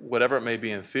 whatever it may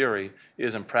be in theory,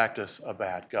 is in practice a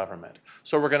bad government."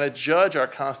 So we're going to judge our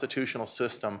constitutional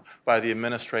system by the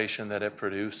administration that it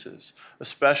produces,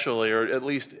 especially, or at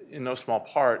least in no small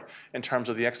part, in terms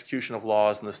of the execution of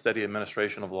laws and the steady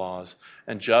administration of laws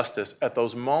and justice at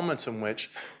those moments in which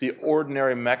the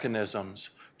ordinary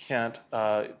mechanisms can't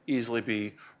easily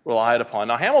be relied upon.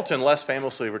 Now, Hamilton less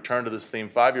famously returned to this theme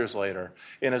 5 years later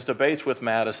in his debates with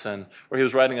Madison, where he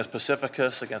was writing as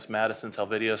Pacificus against Madison's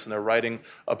Helvidius, and they're writing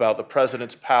about the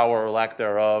president's power or lack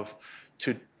thereof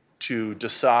to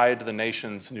decide the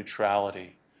nation's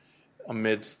neutrality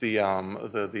amidst the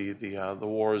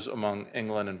wars among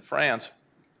England and France.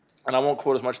 And I won't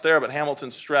quote as much there, but Hamilton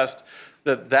stressed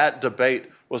that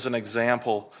debate was an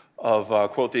example of,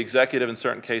 quote, "the executive in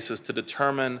certain cases to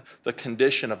determine the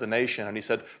condition of the nation." And he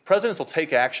said, presidents will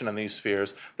take action in these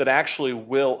spheres that actually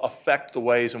will affect the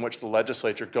ways in which the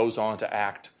legislature goes on to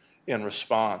act in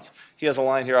response. He has a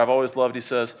line here I've always loved. He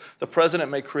says, "The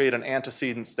president may create an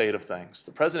antecedent state of things."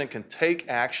 The president can take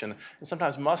action, and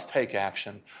sometimes must take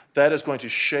action, that is going to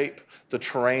shape the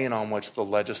terrain on which the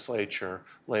legislature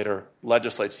later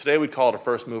legislates. Today we'd call it a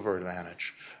first mover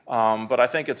advantage. But I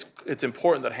think it's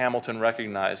important that Hamilton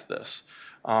recognized this.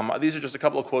 These are just a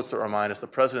couple of quotes that remind us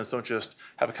that presidents don't just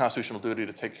have a constitutional duty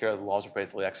to take care that the laws are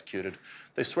faithfully executed.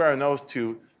 They swear an oath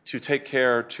to take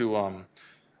care to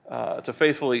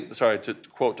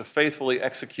faithfully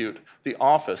execute the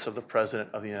office of the President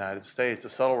of the United States. A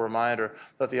subtle reminder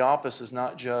that the office is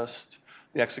not just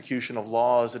the execution of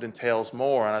laws, it entails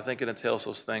more, and I think it entails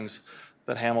those things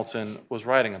that Hamilton was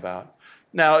writing about.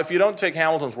 Now, if you don't take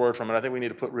Hamilton's word from it, I think we need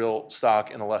to put real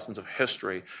stock in the lessons of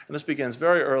history. And this begins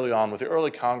very early on with the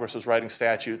early Congresses writing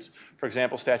statutes, for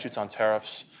example, statutes on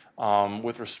tariffs,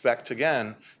 with respect,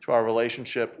 again, to our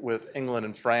relationship with England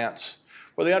and France,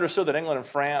 where they understood that England and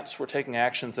France were taking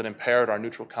actions that impaired our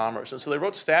neutral commerce. And so they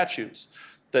wrote statutes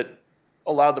that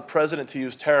allowed the president to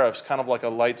use tariffs kind of like a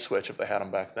light switch, if they had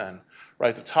them back then,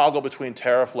 right, to toggle between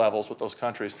tariff levels with those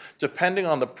countries, depending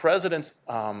on the president's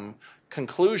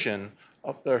conclusion,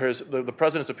 the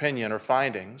president's opinion or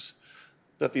findings.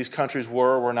 that these countries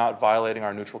were or were not violating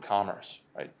our neutral commerce,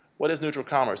 right? What is neutral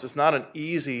commerce? It's not an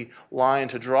easy line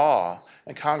to draw,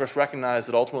 and Congress recognized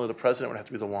that ultimately the president would have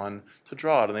to be the one to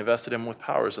draw it, and they vested him with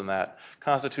powers in that.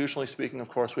 Constitutionally speaking, of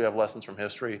course, we have lessons from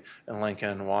history in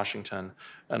Lincoln, Washington,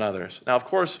 and others. Now, of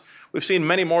course, we've seen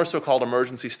many more so-called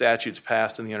emergency statutes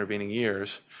passed in the intervening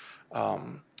years,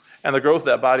 and the growth of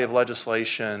that body of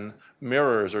legislation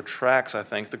mirrors or tracks, I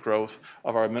think, the growth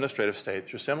of our administrative state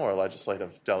through similar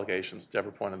legislative delegations.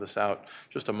 Deborah pointed this out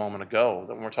just a moment ago,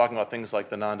 that when we're talking about things like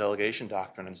the non-delegation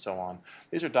doctrine and so on,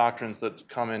 these are doctrines that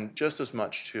come in just as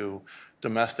much to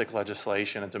domestic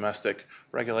legislation and domestic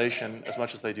regulation as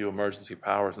much as they do emergency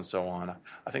powers and so on.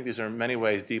 I think these are in many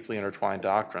ways deeply intertwined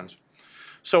doctrines.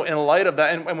 So in light of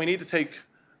that, and we need to take,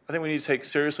 I think we need to take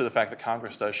seriously the fact that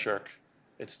Congress does shirk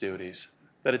its duties,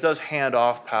 that it does hand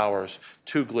off powers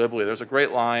too glibly. There's a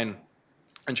great line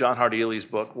in John Hart Ely's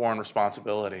book, War and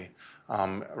Responsibility,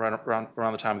 around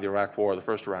the time of the Iraq War, the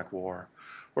first Iraq War,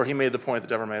 where he made the point that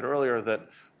Deborah made earlier, that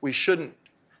we shouldn't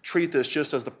treat this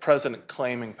just as the president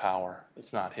claiming power.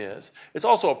 It's not his. It's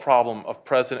also a problem of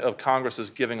Congress's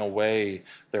giving away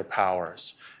their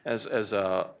powers. As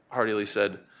Hart Ely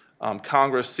said,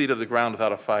 Congress ceded the ground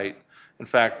without a fight. In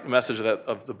fact, the message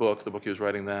of the book he was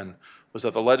writing then, was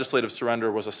that the legislative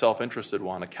surrender was a self-interested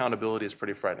one. Accountability is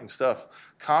pretty frightening stuff.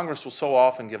 Congress will so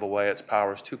often give away its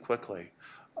powers too quickly,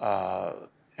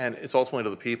 and it's ultimately to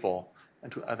the people,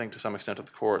 and I think to some extent to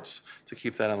the courts, to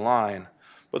keep that in line.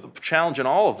 But the challenge in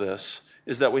all of this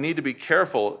is that we need to be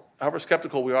careful, however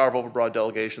skeptical we are of overbroad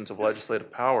delegations of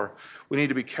legislative power, we need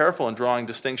to be careful in drawing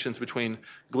distinctions between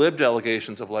glib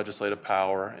delegations of legislative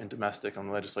power in domestic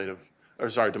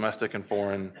and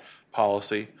foreign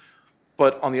policy,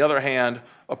 but on the other hand,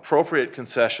 appropriate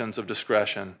concessions of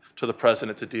discretion to the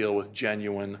president to deal with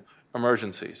genuine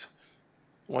emergencies.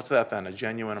 What's that then, a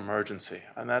genuine emergency?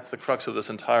 And that's the crux of this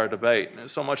entire debate. And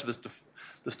so much of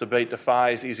this debate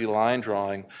defies easy line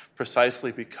drawing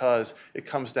precisely because it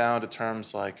comes down to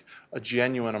terms like a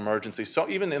genuine emergency. So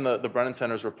even in the Brennan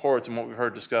Center's reports and what we've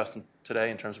heard discussed today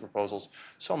in terms of proposals,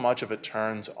 so much of it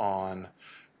turns on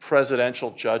presidential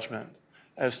judgment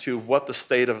as to what the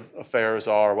state of affairs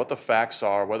are, what the facts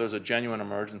are, whether there's a genuine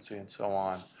emergency, and so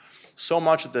on. So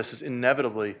much of this is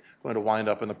inevitably going to wind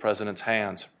up in the president's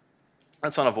hands.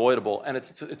 That's unavoidable, and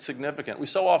it's significant. We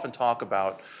so often talk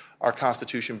about our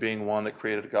Constitution being one that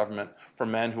created a government for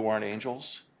men who weren't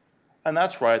angels, and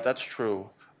that's right, that's true.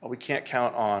 We can't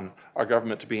count on our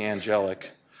government to be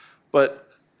angelic, but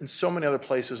in so many other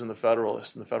places in the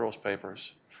Federalist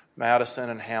Papers, Madison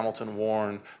and Hamilton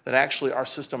warn that actually our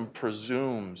system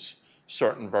presumes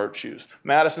certain virtues.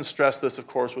 Madison stressed this, of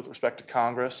course, with respect to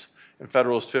Congress in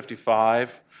Federalist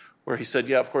 55, where he said,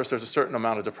 yeah, of course, there's a certain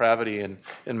amount of depravity in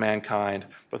mankind,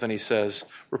 but then he says,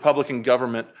 Republican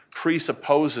government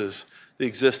presupposes the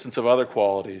existence of other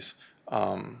qualities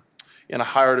in a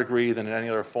higher degree than in any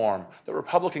other form. The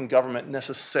Republican government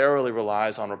necessarily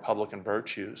relies on Republican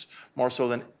virtues, more so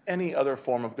than any other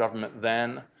form of government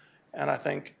then, and I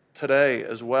think today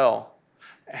as well.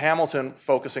 Hamilton,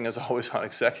 focusing as always on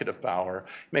executive power,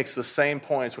 makes the same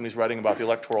points when he's writing about the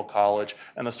Electoral College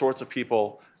and the sorts of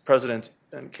people, presidents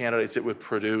and candidates it would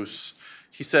produce.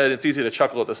 He said, it's easy to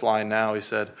chuckle at this line now, he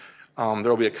said, there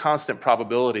will be a constant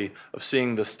probability of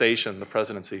seeing the station, the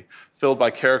presidency, filled by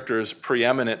characters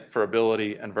preeminent for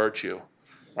ability and virtue.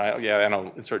 Right? Yeah, and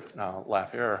I'll insert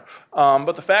laugh here.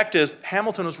 But the fact is,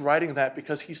 Hamilton was writing that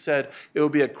because he said it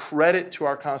would be a credit to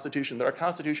our Constitution, that our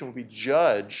Constitution would be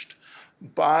judged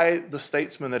by the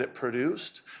statesmen that it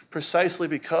produced, precisely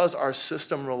because our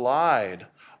system relied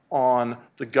on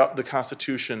the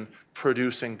Constitution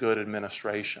producing good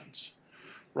administrations.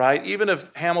 Right? Even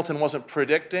if Hamilton wasn't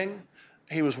predicting,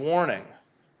 he was warning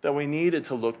that we needed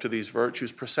to look to these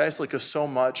virtues precisely because so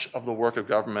much of the work of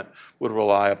government would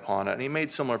rely upon it. And he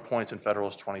made similar points in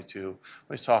Federalist 22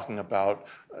 when he's talking about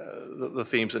the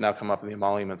themes that now come up in the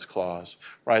Emoluments Clause,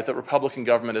 right? That Republican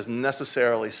government is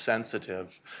necessarily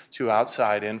sensitive to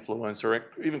outside influence or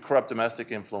even corrupt domestic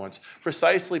influence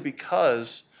precisely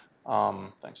because,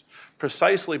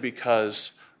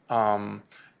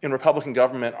 in Republican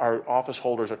government, our office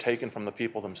holders are taken from the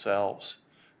people themselves,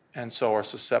 and so are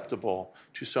susceptible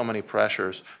to so many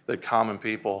pressures that common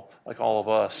people, like all of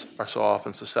us, are so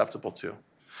often susceptible to.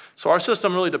 So our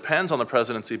system really depends on the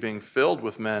presidency being filled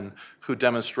with men who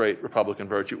demonstrate Republican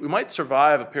virtue. We might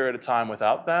survive a period of time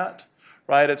without that,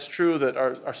 right? It's true that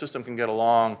our system can get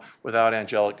along without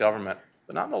angelic government,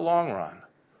 but not in the long run.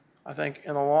 I think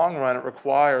in the long run it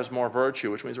requires more virtue,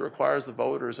 which means it requires the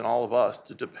voters and all of us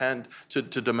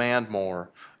to demand more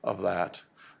of that.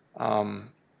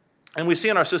 And we see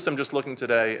in our system, just looking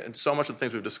today, and so much of the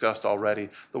things we've discussed already,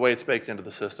 the way it's baked into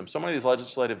the system. So many of these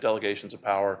legislative delegations of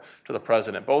power to the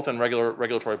president, both in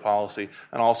regulatory policy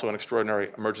and also in extraordinary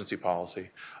emergency policy.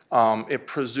 It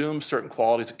presumes certain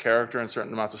qualities of character and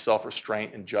certain amounts of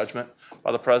self-restraint and judgment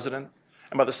by the president.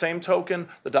 And by the same token,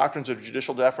 the doctrines of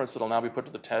judicial deference that will now be put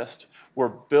to the test were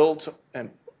built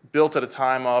at a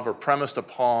time of or premised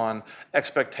upon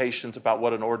expectations about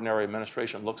what an ordinary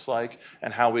administration looks like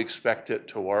and how we expect it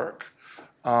to work.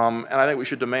 And I think we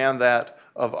should demand that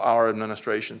of our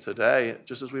administration today,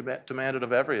 just as we demand it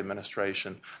of every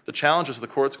administration. The challenges the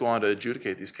courts go on to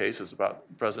adjudicate these cases about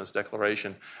the president's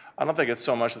declaration, I don't think it's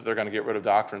so much that they're going to get rid of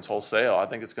doctrines wholesale. I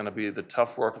think it's going to be the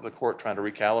tough work of the court trying to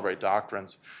recalibrate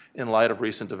doctrines in light of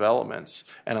recent developments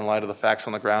and in light of the facts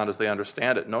on the ground as they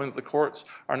understand it, knowing that the courts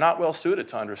are not well suited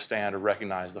to understand or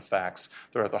recognize the facts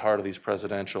that are at the heart of these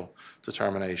presidential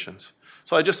determinations.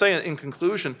 So I just say in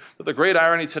conclusion that the great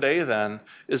irony today then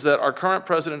is that our current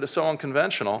president is so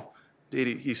unconventional.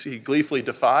 Indeed, he gleefully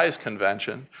defies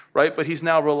convention, right? But he's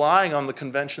now relying on the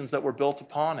conventions that were built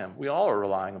upon him. We all are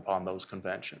relying upon those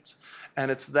conventions. And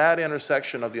it's that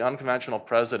intersection of the unconventional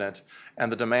president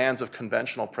and the demands of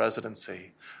conventional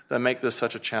presidency that make this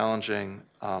such a challenging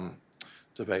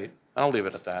debate. And I'll leave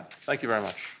it at that. Thank you very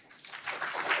much.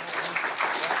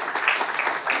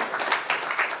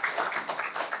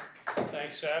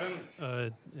 Thanks, Adam,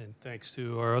 and thanks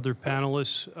to our other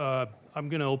panelists. I'm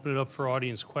going to open it up for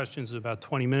audience questions in about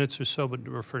 20 minutes or so, but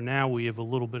for now we have a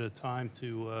little bit of time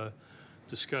to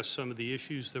discuss some of the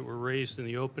issues that were raised in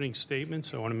the opening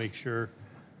statements. I want to make sure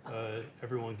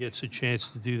everyone gets a chance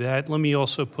to do that. Let me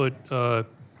also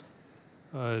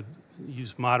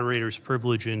use moderator's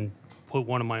privilege and put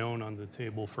one of my own on the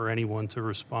table for anyone to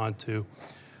respond to.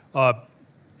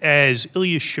 As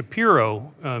Ilya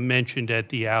Shapiro mentioned at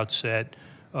the outset,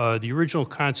 the original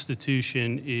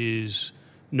Constitution is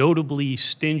notably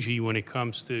stingy when it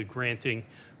comes to granting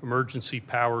emergency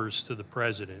powers to the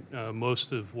president.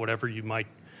 Most of whatever you might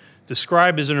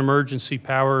describe as an emergency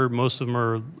power, most of them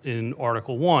are in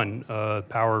Article 1,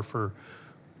 power for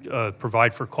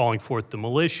provide for calling forth the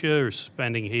militia or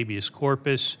suspending habeas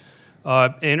corpus.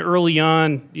 And early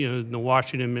on, in the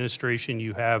Washington administration,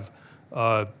 you have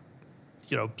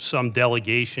some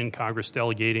delegation, Congress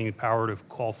delegating the power to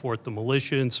call forth the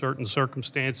militia in certain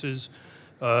circumstances,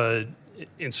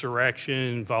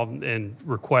 insurrection and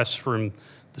requests from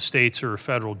the states or a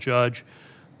federal judge.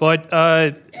 But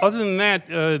other than that,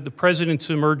 the president's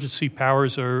emergency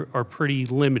powers are pretty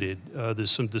limited.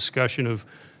 There's some discussion of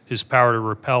his power to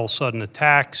repel sudden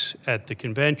attacks at the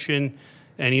convention,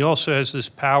 and he also has this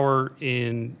power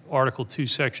in Article 2,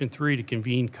 Section 3 to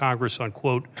convene Congress on,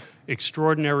 quote,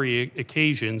 extraordinary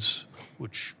occasions,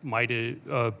 which might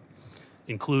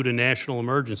include a national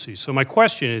emergency. So my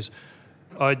question is,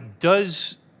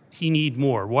 does he need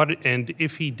more? And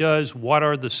if he does, what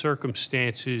are the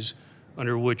circumstances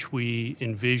under which we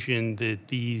envision that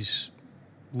these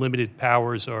limited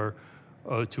powers are,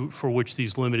 for which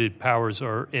these limited powers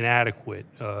are inadequate?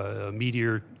 A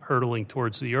meteor hurtling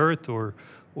towards the earth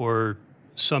or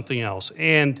something else?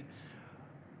 And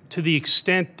to the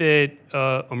extent that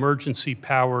emergency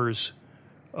powers,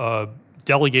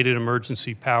 delegated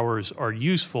emergency powers are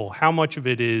useful, how much of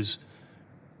it is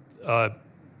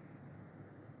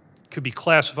could be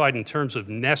classified in terms of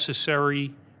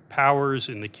necessary powers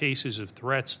in the cases of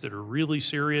threats that are really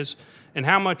serious, and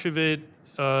how much of it,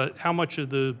 how much of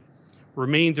the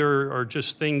remainder are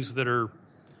just things that are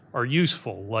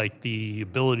useful, like the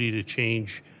ability to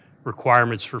change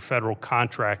requirements for federal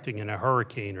contracting in a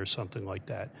hurricane or something like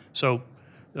that. So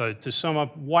to sum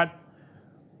up, what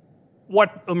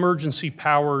emergency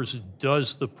powers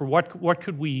does what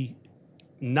could we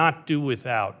not do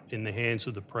without in the hands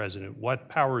of the president? What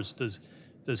powers does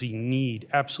he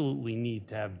absolutely need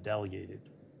to have delegated?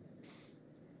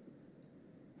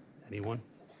 Anyone?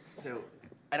 So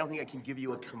I don't think I can give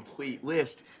you a complete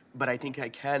list, but I think I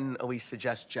can at least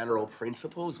suggest general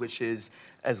principles, which is,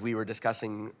 as we were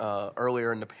discussing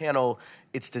earlier in the panel,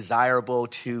 it's desirable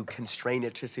to constrain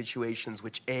it to situations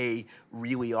which A,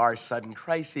 really are sudden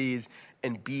crises,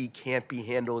 and B, can't be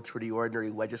handled through the ordinary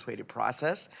legislative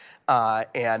process.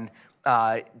 And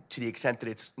to the extent that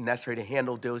it's necessary to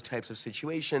handle those types of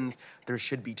situations, there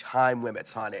should be time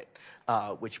limits on it,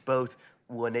 which both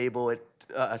will enable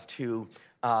us to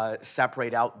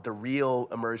separate out the real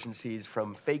emergencies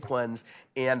from fake ones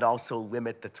and also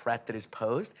limit the threat that is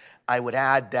posed. I would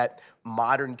add that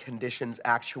modern conditions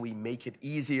actually make it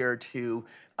easier to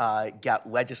get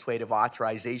legislative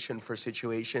authorization for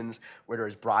situations where there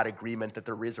is broad agreement that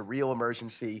there is a real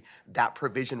emergency. That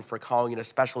provision for calling in a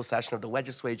special session of the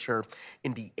legislature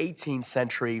in the 18th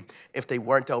century, if they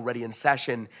weren't already in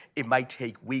session, it might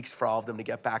take weeks for all of them to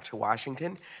get back to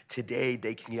Washington. Today,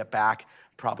 they can get back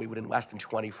probably within less than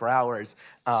 24 hours.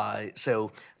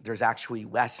 So there's actually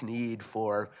less need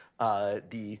for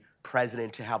the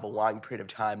president to have a long period of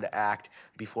time to act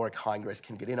before Congress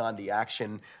can get in on the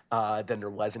action than there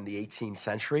was in the 18th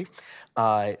century.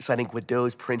 So I think with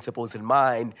those principles in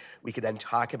mind, we could then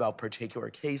talk about particular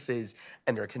cases,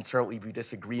 and there can certainly be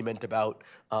disagreement about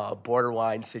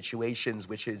borderline situations,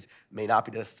 which may not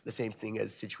be the same thing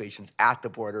as situations at the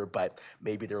border, but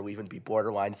maybe there will even be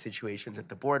borderline situations at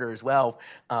the border as well.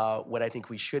 What I think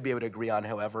we should be able to agree on,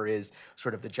 however, is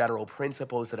sort of the general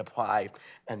principles that apply,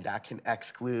 and that can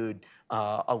exclude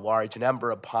a large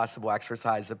number of possible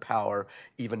exercises of power,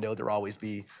 even though there will always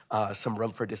be some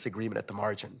room for disagreement at the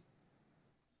margin.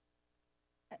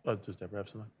 Does Deborah have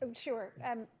something? Sure.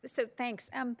 So thanks.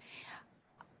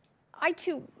 I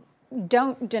too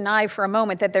don't deny for a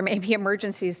moment that there may be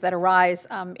emergencies that arise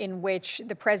in which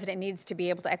the president needs to be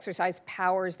able to exercise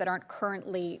powers that aren't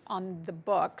currently on the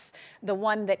books. The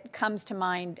one that comes to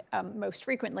mind most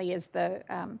frequently is the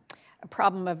a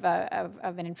problem of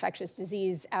an infectious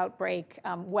disease outbreak,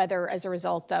 whether as a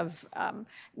result of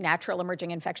natural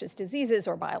emerging infectious diseases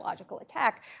or biological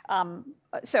attack.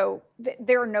 So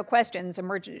there are no question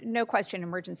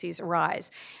emergencies arise.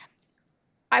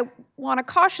 I want to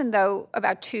caution, though,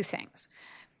 about two things.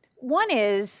 One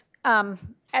is,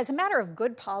 as a matter of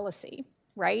good policy,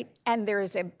 right? And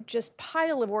there's a just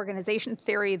pile of organization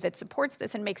theory that supports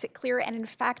this and makes it clear. And in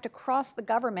fact, across the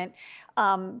government,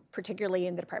 particularly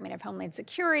in the Department of Homeland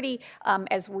Security,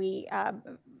 as we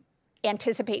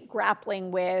anticipate grappling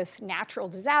with natural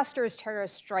disasters,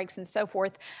 terrorist strikes, and so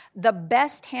forth, the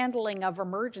best handling of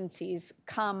emergencies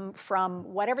come from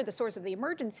whatever the source of the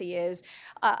emergency is,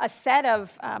 a set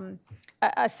of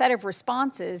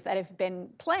responses that have been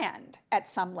planned at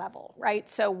some level, right?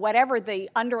 So whatever the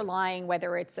underlying,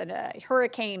 whether it's a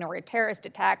hurricane or a terrorist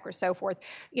attack or so forth,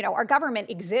 our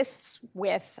government exists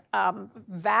with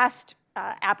vast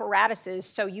apparatuses,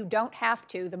 so you don't have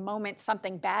to, the moment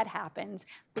something bad happens,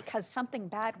 because something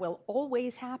bad will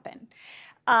always happen,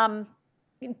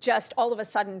 just all of a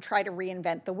sudden try to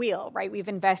reinvent the wheel, right? We've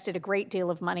invested a great deal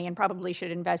of money and probably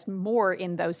should invest more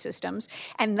in those systems.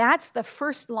 And that's the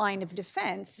first line of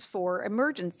defense for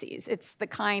emergencies. It's the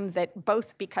kind that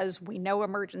both because we know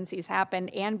emergencies happen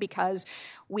and because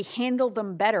we handle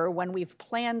them better when we've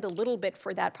planned a little bit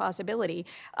for that possibility,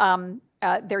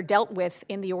 they're dealt with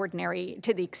in the ordinary,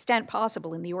 to the extent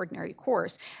possible, in the ordinary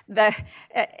course. The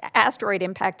asteroid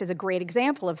impact is a great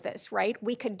example of this, right?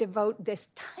 We could devote this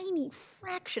tiny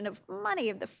fraction of money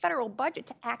of the federal budget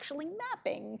to actually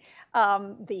mapping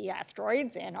the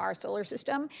asteroids in our solar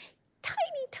system.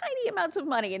 Tiny amounts of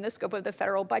money in the scope of the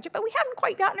federal budget, but we haven't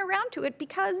quite gotten around to it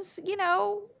because,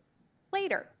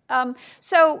 later.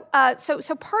 So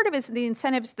part of it is the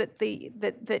incentives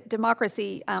that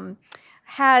democracy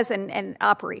has and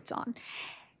operates on.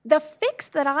 The fix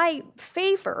that I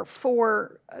favor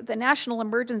for the national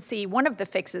emergency, one of the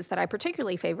fixes that I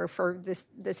particularly favor for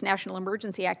this National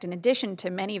Emergency Act, in addition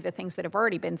to many of the things that have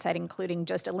already been said, including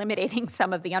just eliminating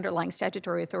some of the underlying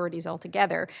statutory authorities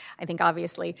altogether, I think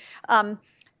obviously,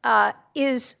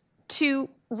 is to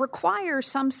require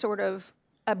some sort of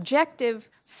objective,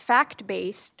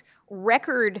 fact-based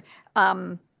record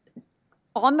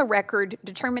on-the-record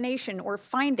determination or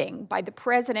finding by the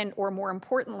president, or more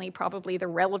importantly, probably the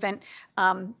relevant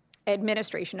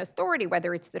administration authority,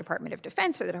 whether it's the Department of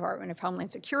Defense or the Department of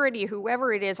Homeland Security,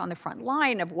 whoever it is on the front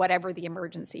line of whatever the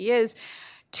emergency is,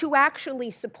 to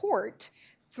actually support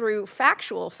through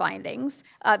factual findings,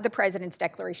 the president's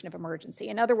declaration of emergency.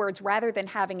 In other words, rather than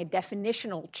having a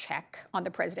definitional check on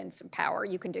the president's power,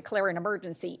 you can declare an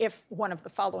emergency if one of the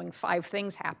following 5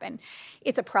 things happen.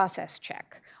 It's a process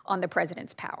check on the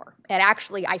president's power. It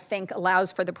actually, I think,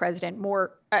 allows the president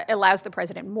more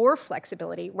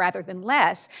flexibility rather than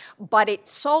less, but it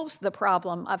solves the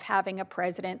problem of having a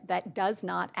president that does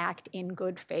not act in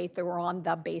good faith or on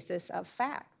the basis of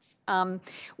facts.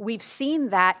 We've seen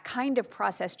that kind of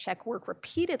process check work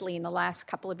repeatedly in the last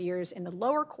couple of years in the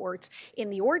lower courts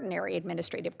in the ordinary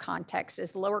administrative context,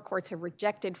 as the lower courts have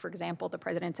rejected, for example, the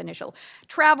president's initial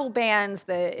travel bans,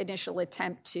 the initial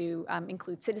attempt to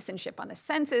include citizenship on the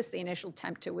census, Texas, the initial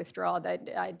attempt to withdraw the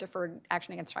deferred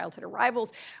action against childhood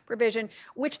arrivals provision,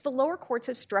 which the lower courts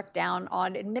have struck down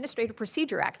on Administrative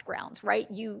Procedure Act grounds, right?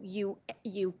 You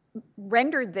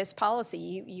rendered this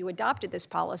policy, you adopted this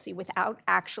policy without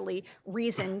actually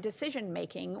reasoned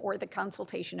decision-making or the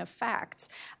consultation of facts.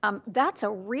 That's a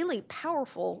really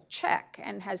powerful check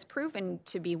and has proven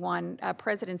to be one,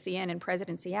 presidency in and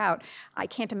presidency out. I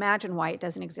can't imagine why it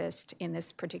doesn't exist in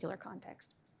this particular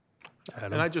context.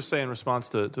 And I just say in response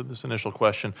to this initial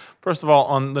question, first of all,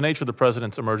 on the nature of the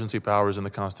president's emergency powers in the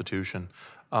Constitution,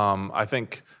 I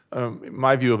think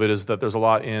my view of it is that there's a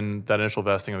lot in that initial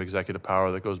vesting of executive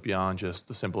power that goes beyond just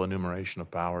the simple enumeration of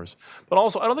powers. But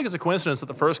also, I don't think it's a coincidence that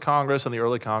the first Congress and the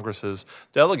early Congresses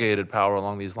delegated power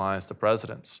along these lines to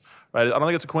presidents. Right? I don't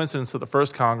think it's a coincidence that the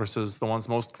first Congresses, the ones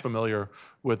most familiar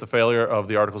with the failure of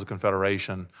the Articles of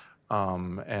Confederation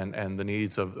and the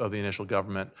needs of the initial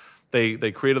government,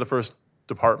 they created the first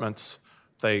departments,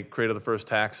 they created the first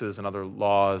taxes and other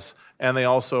laws, and they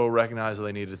also recognized that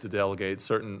they needed to delegate a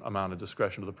certain amount of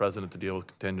discretion to the president to deal with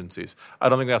contingencies. I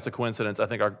don't think that's a coincidence. I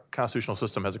think our constitutional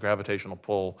system has a gravitational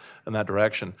pull in that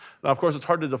direction. Now, of course, it's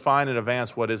hard to define in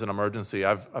advance what is an emergency.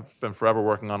 I've been forever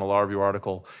working on a law review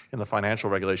article in the financial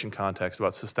regulation context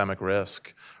about systemic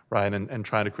risk, right, and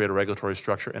trying to create a regulatory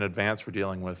structure in advance for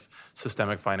dealing with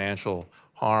systemic financial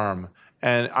harm.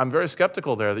 And I'm very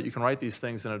skeptical there that you can write these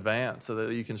things in advance so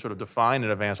that you can sort of define in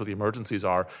advance what the emergencies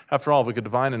are. After all, if we could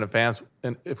define in advance,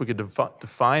 and if we could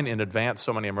define in advance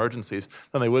so many emergencies,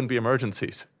 then they wouldn't be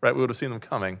emergencies, right? We would have seen them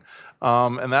coming.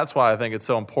 And that's why I think it's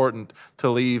so important to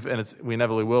leave, and we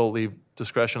inevitably will leave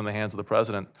discretion in the hands of the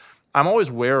president. I'm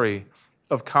always wary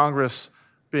of Congress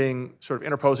being sort of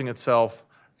interposing itself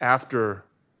after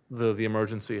the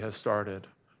emergency has started.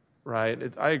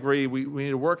 Right? I agree. We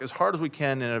need to work as hard as we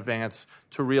can in advance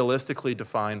to realistically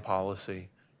define policy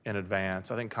in advance.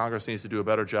 I think Congress needs to do a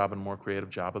better job and more creative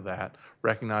job of that,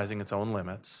 recognizing its own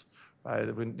limits.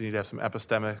 Right? We need to have some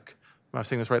epistemic, am I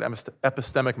saying this right?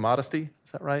 Epistemic modesty,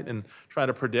 is that right? And trying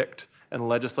to predict and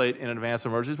legislate in advance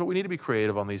of emergencies, but we need to be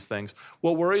creative on these things.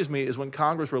 What worries me is when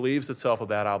Congress relieves itself of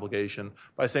that obligation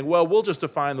by saying, well, we'll just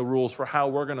define the rules for how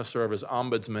we're going to serve as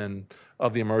ombudsmen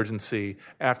of the emergency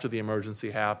after the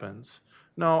emergency happens.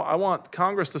 No, I want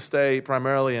Congress to stay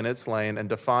primarily in its lane and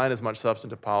define as much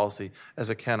substantive policy as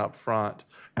it can up front,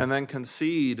 and then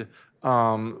concede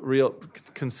to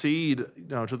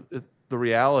the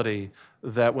reality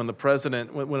that when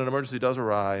an emergency does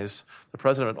arise, the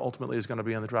president ultimately is going to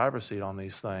be in the driver's seat on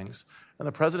these things, and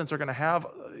the presidents are going to have,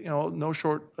 no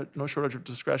shortage of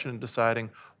discretion in deciding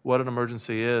what an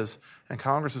emergency is, and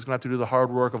Congress is going to have to do the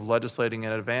hard work of legislating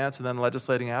in advance and then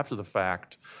legislating after the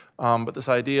fact. But this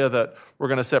idea that we're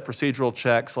going to set procedural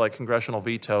checks like congressional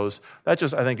vetoes, that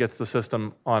just, I think, gets the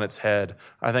system on its head.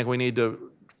 I think we need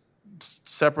to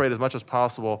separate as much as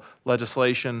possible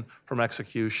legislation from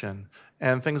execution.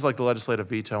 And things like the legislative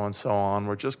veto and so on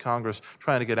were just Congress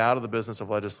trying to get out of the business of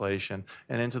legislation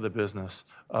and into the business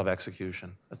of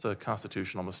execution. That's a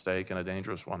constitutional mistake and a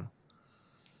dangerous one.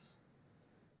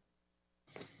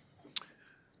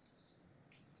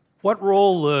 What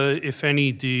role, if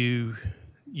any, do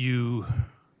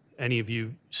any of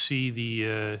you see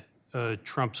the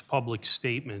Trump's public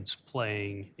statements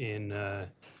playing in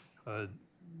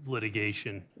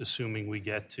litigation, assuming we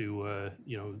get to,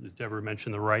 Deborah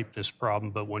mentioned the ripeness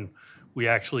problem, but when we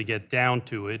actually get down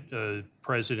to it,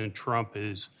 President Trump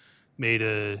has made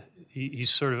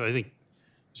he's sort of, I think it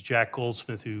was Jack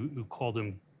Goldsmith who called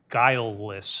him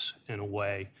guileless in a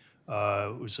way.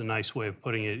 It was a nice way of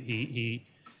putting it.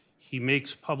 He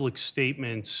makes public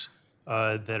statements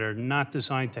that are not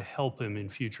designed to help him in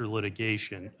future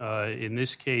litigation. In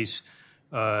this case,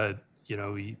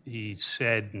 he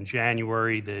said in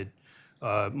January that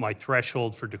my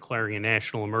threshold for declaring a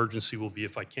national emergency will be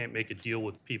if I can't make a deal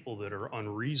with people that are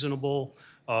unreasonable.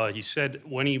 He said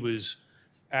when he was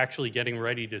actually getting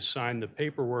ready to sign the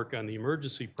paperwork on the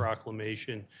emergency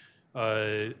proclamation,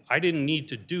 I didn't need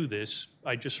to do this.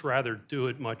 I'd just rather do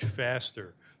it much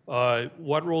faster.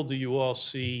 What role do you all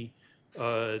see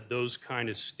those kind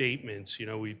of statements?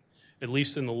 At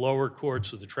least in the lower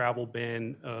courts of the travel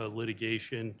ban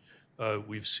litigation,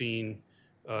 we've seen,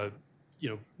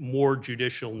 more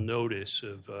judicial notice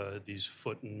of these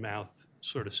foot and mouth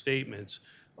sort of statements.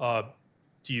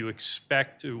 Do you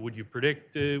expect, or would you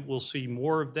predict we'll see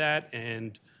more of that?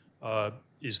 And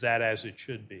is that as it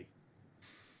should be?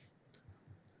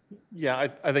 Yeah,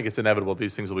 I think it's inevitable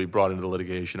these things will be brought into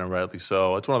litigation, and rightly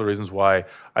so. It's one of the reasons why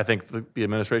I think the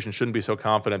administration shouldn't be so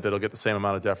confident that it'll get the same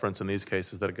amount of deference in these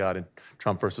cases that it got in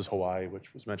Trump versus Hawaii,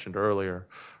 which was mentioned earlier,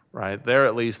 right? There,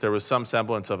 at least, there was some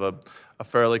semblance of a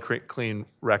fairly clean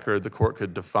record. The court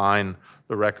could define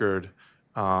the record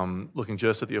looking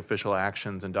just at the official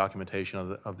actions and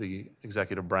documentation of the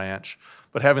executive branch.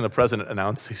 But having the president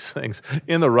announce these things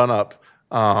in the run-up,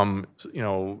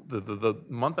 the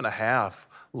month and a half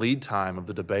lead time of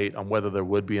the debate on whether there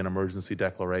would be an emergency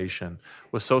declaration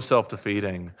was so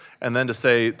self-defeating. And then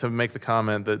to make the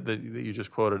comment that you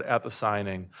just quoted at the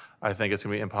signing, I think it's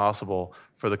going to be impossible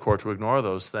for the court to ignore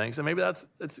those things. And maybe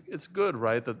it's good,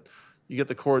 right, that you get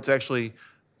the courts actually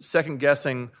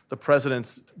second-guessing the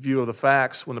president's view of the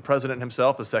facts when the president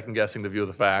himself is second-guessing the view of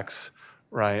the facts,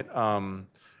 right?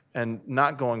 And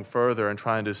not going further and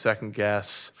trying to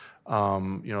second-guess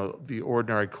the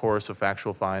ordinary course of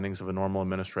factual findings of a normal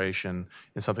administration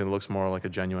in something that looks more like a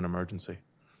genuine emergency.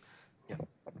 Yeah.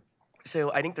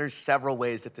 So I think there's several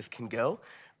ways that this can go.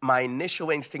 My initial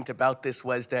instinct about this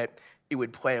was that it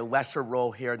would play a lesser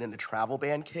role here than the travel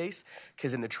ban case,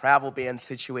 because in the travel ban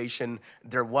situation,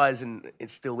 there was, and it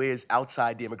still is,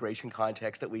 outside the immigration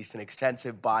context, at least an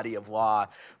extensive body of law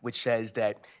which says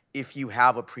that if you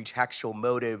have a pretextual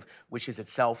motive, which is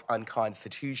itself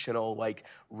unconstitutional, like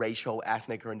racial,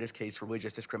 ethnic, or in this case,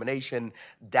 religious discrimination,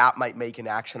 that might make an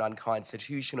action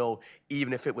unconstitutional,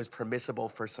 even if it was permissible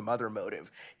for some other motive.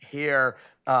 Here,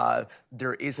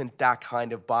 there isn't that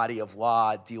kind of body of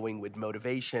law dealing with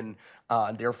motivation,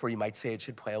 and therefore you might say it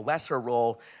should play a lesser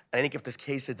role. And I think if this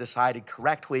case is decided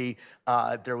correctly,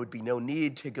 there would be no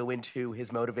need to go into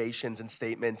his motivations and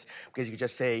statements, because you could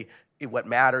just say, what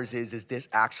matters is this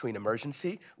actually an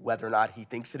emergency, whether or not he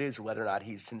thinks it is, or whether or not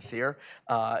he's sincere.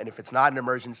 And if it's not an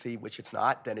emergency, which it's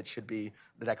not, then the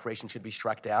declaration should be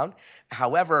struck down.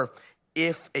 However,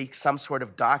 if some sort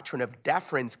of doctrine of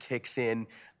deference kicks in,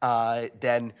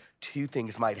 then two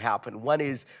things might happen. One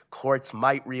is courts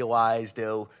might realize,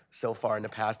 though so far in the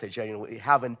past they genuinely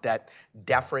haven't, that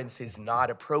deference is not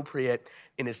appropriate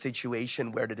in a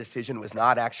situation where the decision was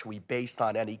not actually based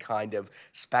on any kind of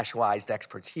specialized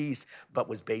expertise, but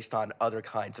was based on other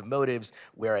kinds of motives,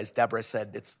 whereas Deborah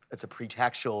said it's a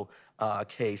pretextual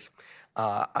case.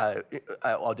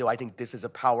 Although I think this is a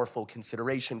powerful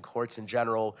consideration, courts in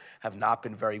general have not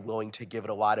been very willing to give it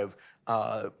a lot of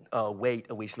weight,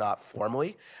 at least not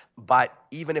formally. But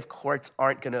even if courts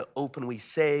aren't going to openly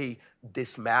say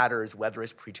this matters, whether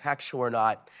it's pretextual or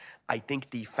not, I think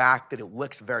the fact that it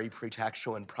looks very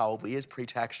pretextual and probably is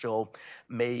pretextual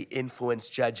may influence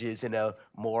judges in a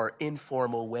more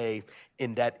informal way,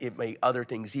 in that it may, other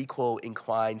things equal,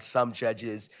 incline some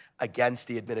judges against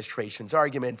the administration's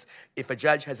arguments. If a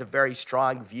judge has a very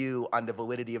strong view on the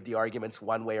validity of the arguments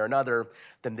one way or another,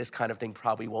 then this kind of thing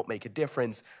probably won't make a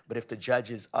difference. But if the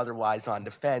judge is otherwise on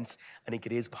defense, I think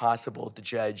it is possible the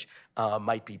judge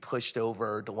might be pushed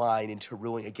over the line into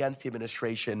ruling against the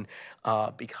administration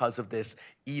because of this,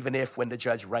 even if when the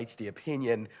judge writes the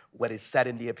opinion, what is said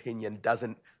in the opinion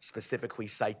doesn't specifically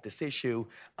cite this issue.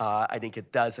 I think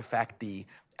it does affect the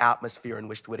atmosphere in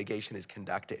which the litigation is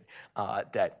conducted. I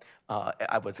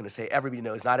was going to say everybody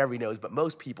knows, not everybody knows, but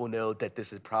most people know that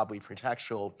this is probably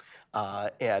pretextual,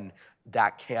 and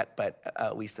that can't, but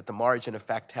at least at the margin,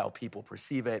 affect how people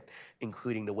perceive it,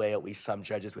 including the way at least some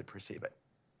judges would perceive it.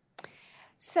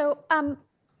 So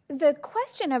the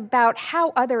question about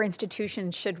how other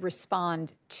institutions should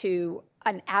respond to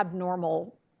an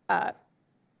abnormal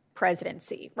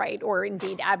presidency, right, or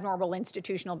indeed abnormal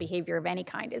institutional behavior of any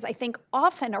kind is, I think,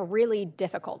 often a really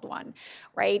difficult one,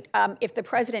 right? If the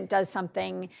president does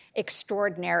something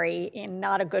extraordinary in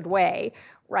not a good way,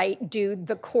 right, do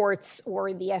the courts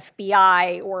or the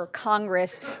FBI or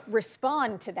Congress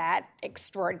respond to that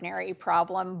extraordinary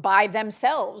problem by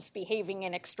themselves behaving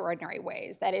in extraordinary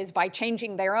ways? That is, by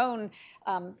changing their own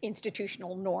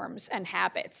institutional norms and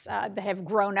habits that have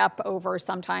grown up over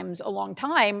sometimes a long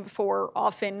time for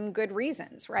often good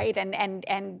reasons, right?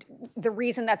 And the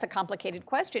reason that's a complicated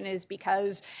question is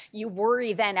because you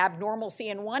worry then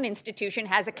abnormalcy in one institution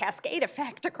has a cascade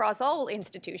effect across all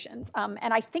institutions.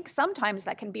 And I think sometimes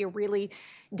that can be a really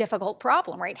difficult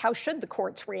problem, right? How should the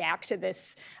courts react to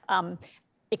this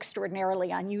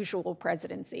extraordinarily unusual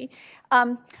presidency?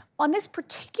 On this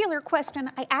particular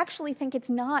question, I actually think it's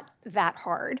not that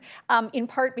hard, in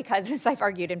part because, as I've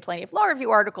argued in plenty of law review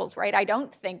articles, right, I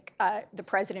don't think the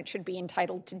president should be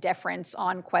entitled to deference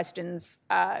on questions,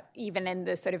 even in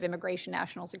the sort of immigration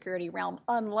national security realm,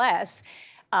 unless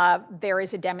there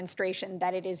is a demonstration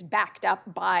that it is backed up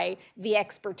by the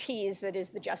expertise that is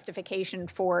the justification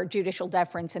for judicial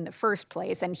deference in the first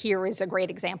place. And here is a great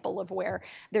example of where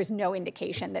there's no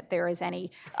indication that there is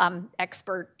any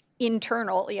expert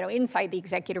internal, inside the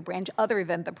executive branch, other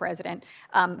than the president,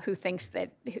 who thinks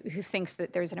that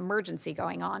there's an emergency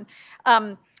going on.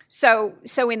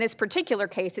 So in this particular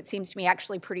case, it seems to me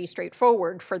actually pretty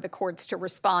straightforward for the courts to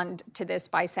respond to this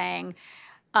by saying,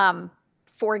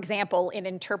 for example, in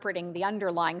interpreting the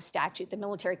underlying statute, the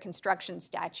military construction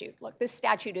statute. Look, this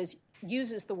statute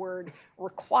uses the word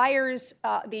requires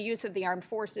the use of the armed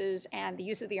forces, and the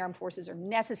use of the armed forces are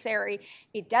necessary.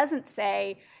 It doesn't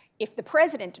say if the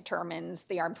president determines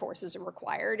the armed forces are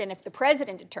required, and if the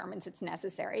president determines it's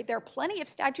necessary. There are plenty of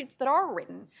statutes that are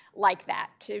written like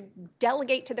that, to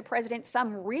delegate to the president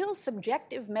some real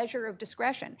subjective measure of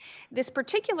discretion. This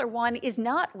particular one is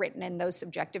not written in those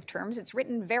subjective terms. It's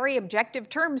written in very objective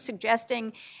terms,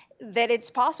 suggesting that it's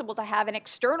possible to have an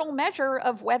external measure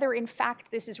of whether, in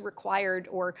fact, this is required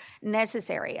or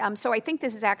necessary. So I think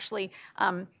this is actually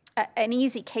an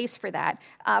easy case for that.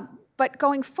 But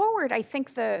going forward, I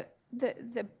think the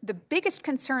biggest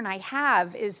concern I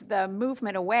have is the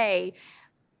movement away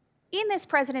in this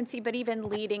presidency, but even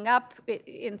leading up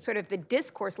in sort of the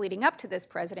discourse leading up to this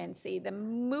presidency, the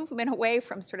movement away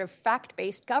from sort of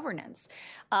fact-based governance.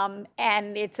 And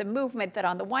it's a movement that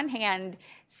on the one hand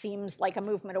seems like a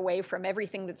movement away from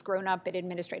everything that's grown up in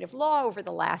administrative law over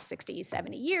the last 60,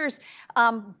 70 years,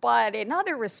 but in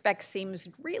other respects seems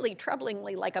really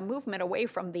troublingly like a movement away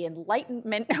from the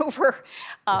Enlightenment over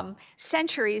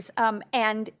centuries.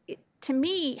 To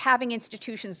me, having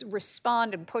institutions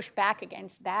respond and push back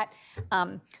against that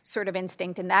sort of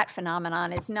instinct and that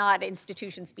phenomenon is not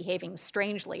institutions behaving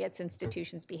strangely, it's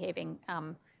institutions behaving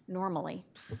normally.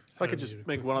 If I could just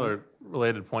make one other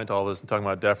related point to all this and talking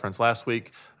about deference. Last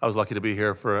week, I was lucky to be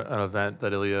here for an event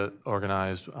that Ilya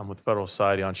organized with the Federal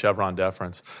Society on Chevron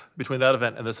deference. Between that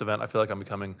event and this event, I feel like I'm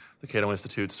becoming the Cato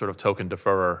Institute's sort of token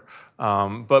deferrer.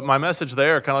 But my message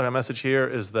there, kind of like my message here,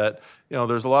 is that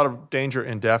there's a lot of danger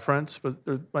in deference, but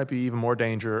there might be even more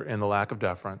danger in the lack of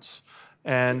deference.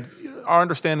 And our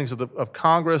understandings of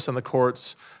Congress and the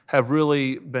courts have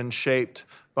really been shaped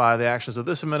by the actions of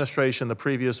this administration, the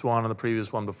previous one, and the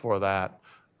previous one before that,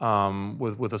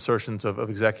 with assertions of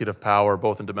executive power,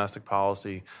 both in domestic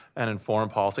policy and in foreign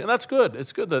policy. And that's good.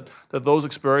 It's good that those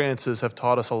experiences have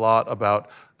taught us a lot about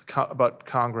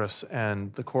Congress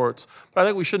and the courts. But I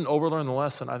think we shouldn't overlearn the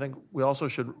lesson. I think we also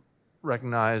should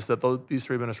recognize that these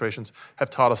three administrations have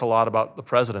taught us a lot about the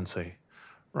presidency,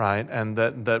 right? And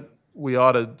that we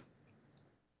ought to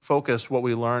focus what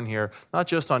we learn here, not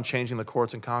just on changing the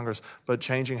courts and Congress, but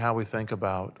changing how we think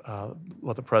about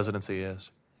what the presidency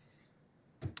is.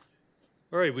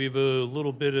 All right, we have a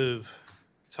little bit of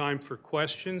time for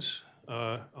questions.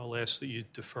 I'll ask that you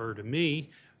defer to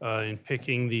me in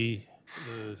picking the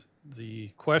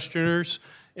questioners,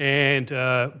 and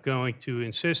going to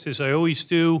insist, as I always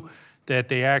do, that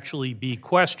they actually be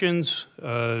questions.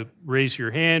 Raise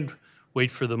your hand,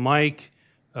 wait for the mic.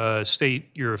 State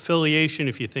your affiliation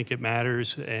if you think it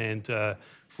matters, and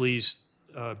please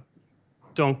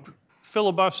don't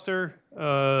filibuster.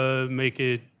 Make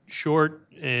it short,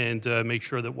 and make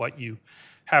sure that what you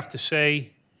have to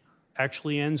say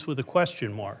actually ends with a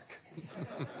question mark.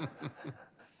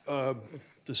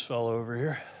 This fellow over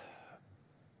here.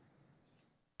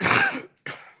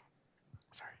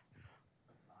 Sorry.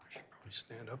 I should probably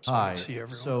stand up so I can see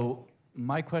everyone. So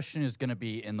my question is going to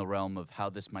be in the realm of how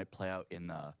this might play out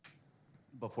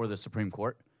before the Supreme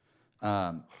Court.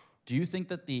 Do you think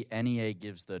that the NEA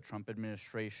gives the Trump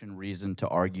administration reason to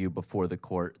argue before the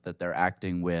court that they're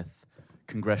acting with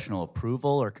congressional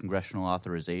approval or congressional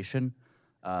authorization?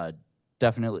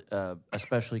 Definitely,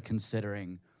 especially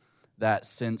considering that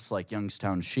since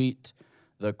Youngstown Sheet,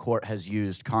 the court has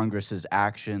used Congress's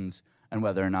actions and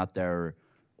whether or not they're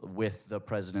with the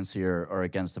presidency or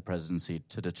against the presidency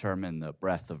to determine the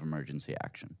breadth of emergency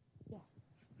action.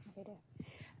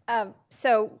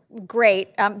 So great.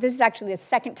 This is actually the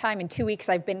second time in 2 weeks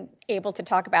I've been able to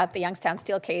talk about the Youngstown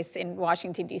Steel case in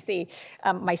Washington, D.C.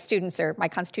 My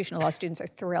constitutional law students are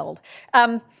thrilled.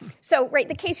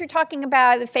 The case you're talking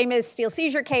about, the famous steel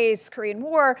seizure case, Korean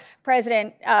War,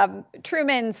 President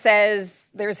Truman says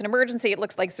there's an emergency. It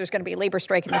looks like there's going to be a labor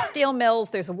strike in the steel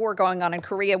mills. There's a war going on in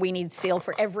Korea. We need steel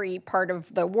for every part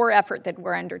of the war effort that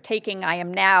we're undertaking. I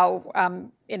am now,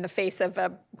 in the face of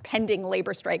a pending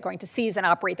labor strike, going to seize and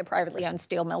operate the privately owned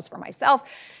steel mills for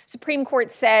myself. Supreme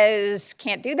Court says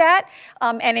can't do that.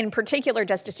 And in particular,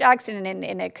 Justice Jackson,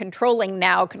 in a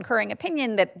concurring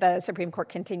opinion that the Supreme Court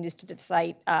continues to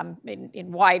cite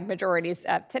in wide majorities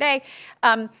today,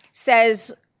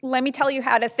 says let me tell you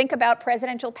how to think about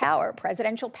presidential power.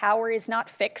 Presidential power is not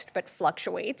fixed, but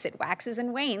fluctuates. It waxes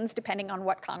and wanes depending on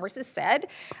what Congress has said.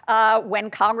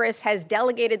 When Congress has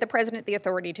delegated the president the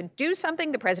authority to do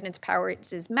something, the president's power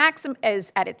is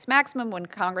at its maximum. When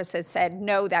Congress has said,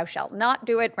 no, thou shalt not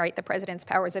do it, right, the president's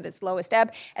power is at its lowest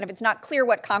ebb. And if it's not clear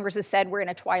what Congress has said, we're in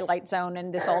a twilight zone,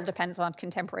 and this all depends on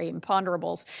contemporary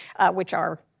imponderables, which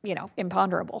are,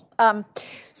 imponderable.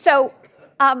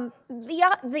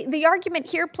 The argument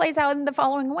here plays out in the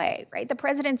following way, right? The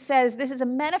president says this is a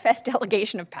manifest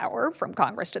delegation of power from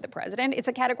Congress to the president. It's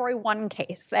a Category 1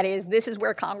 case. That is, this is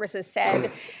where Congress has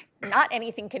said, not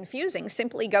anything confusing,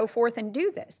 simply go forth and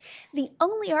do this. The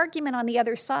only argument on the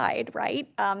other side, right,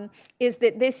 is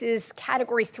that this is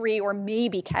Category 3 or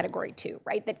maybe Category 2,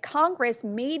 right? That Congress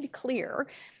made clear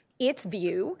its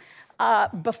view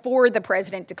before the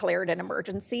president declared an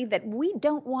emergency that we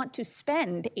don't want to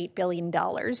spend $8 billion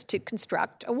to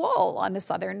construct a wall on the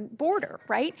southern border,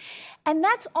 right? And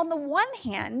that's, on the one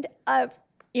hand, an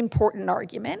important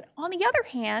argument. On the other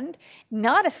hand,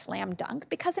 not a slam dunk,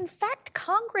 because in fact,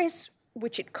 Congress,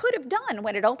 which it could have done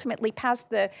when it ultimately passed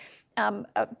the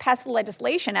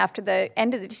legislation after that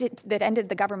ended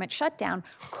the government shutdown,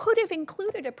 could have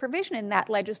included a provision in that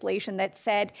legislation that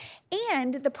said,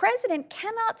 and the president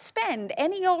cannot spend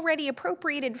any already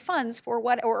appropriated funds for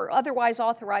what, or otherwise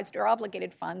authorized or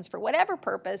obligated funds for whatever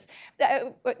purpose,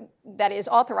 that is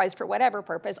authorized for whatever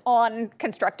purpose, on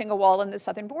constructing a wall in the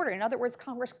southern border. In other words,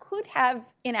 Congress could have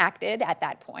enacted at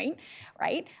that point,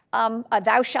 right, a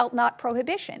thou shalt not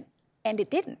prohibition. And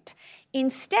it didn't.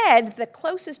 Instead, the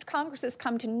closest Congress has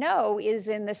come to know is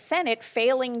in the Senate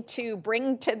failing to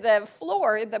bring to the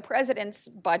floor the president's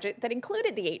budget that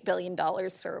included the $8 billion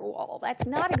for a wall. That's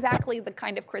not exactly the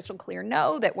kind of crystal clear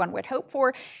no that one would hope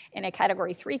for in a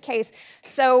Category 3 case.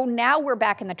 So now we're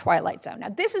back in the twilight zone. Now,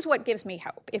 this is what gives me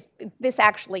hope. If this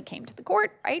actually came to the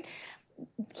court, right?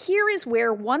 Here is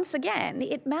where, once again,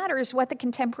 it matters what the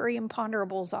contemporary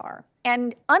imponderables are.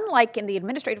 And unlike in the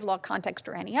administrative law context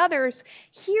or any others,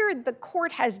 here the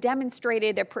court has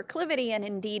demonstrated a proclivity and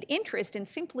indeed interest in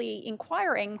simply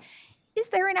inquiring, is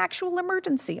there an actual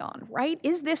emergency on, right?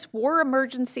 Is this war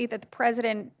emergency that the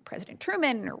President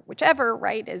Truman or whichever,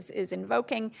 right, is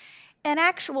invoking, an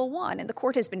actual one? And the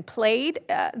court has been played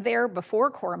there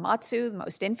before, Korematsu, the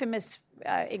most infamous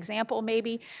example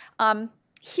maybe.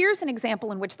 Here's an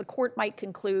example in which the court might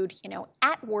conclude,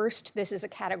 at worst, this is a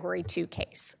Category 2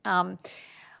 case.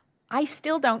 I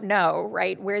still don't know,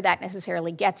 right, where that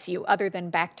necessarily gets you, other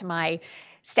than back to my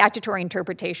statutory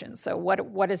interpretation. So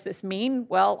what does this mean?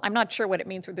 Well, I'm not sure what it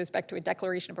means with respect to a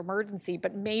declaration of emergency,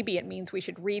 but maybe it means we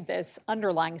should read this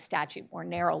underlying statute more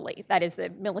narrowly. That is, the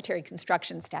military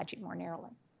construction statute more narrowly.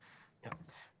 Yeah.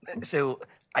 So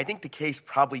I think the case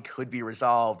probably could be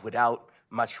resolved without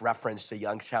much reference to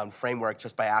Youngstown framework,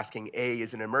 just by asking, A,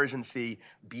 is it an emergency?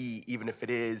 B, even if it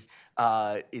is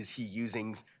he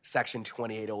using Section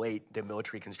 2808, the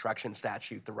military construction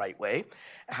statute, the right way?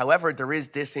 However, there is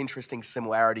this interesting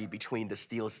similarity between the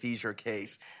Steel seizure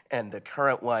case and the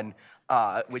current one,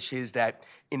 which is that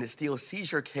in the Steel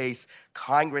seizure case,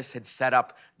 Congress had set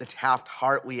up the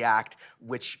Taft-Hartley Act,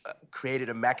 which created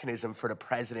a mechanism for the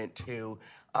president to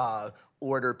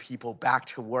order people back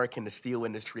to work in the steel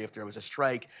industry if there was a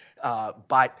strike.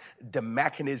 But the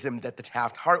mechanism that the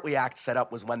Taft-Hartley Act set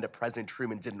up was one that President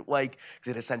Truman didn't like,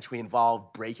 because it essentially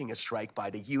involved breaking a strike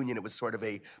by the union. It was sort of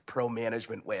a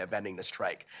pro-management way of ending the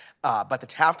strike. But the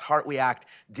Taft-Hartley Act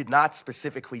did not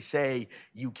specifically say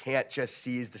you can't just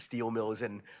seize the steel mills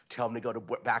and tell them to go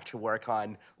back to work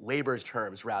on labor's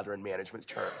terms rather than management's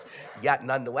terms. Yet,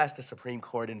 nonetheless, the Supreme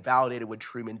Court invalidated what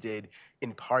Truman did,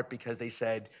 in part because they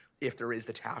said, if there is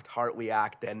the Taft-Hartley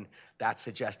Act, then that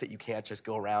suggests that you can't just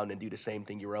go around and do the same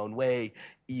thing your own way,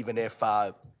 even if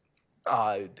it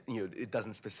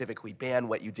doesn't specifically ban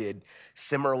what you did.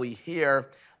 Similarly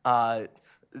here,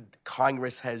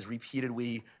 Congress has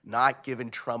repeatedly not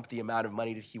given Trump the amount of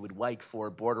money that he would like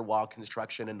for border wall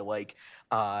construction and the like,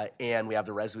 and we have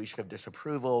the resolution of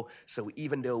disapproval. So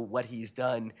even though what he's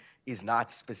done is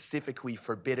not specifically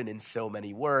forbidden in so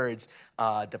many words,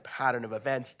 the pattern of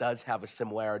events does have a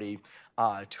similarity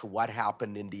to what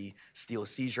happened in the Steel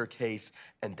seizure case,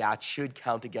 and that should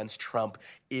count against Trump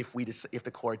if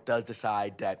the court does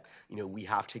decide that we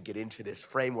have to get into this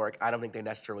framework. I don't think they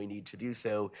necessarily need to do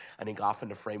so. I think often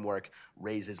the framework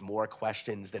raises more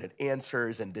questions than it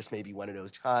answers, and this may be one of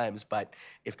those times. But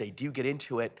if they do get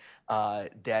into it,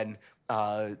 then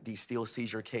the steel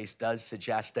seizure case does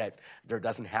suggest that there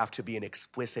doesn't have to be an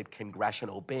explicit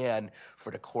congressional ban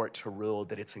for the court to rule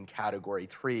that it's in Category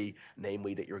 3,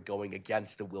 namely that you're going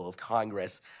against the will of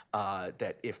Congress,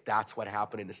 that if that's what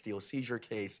happened in the steel seizure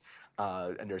case,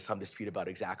 and there's some dispute about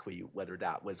exactly whether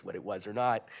that was what it was or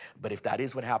not, but if that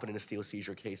is what happened in a steel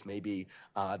seizure case, maybe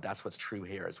that's what's true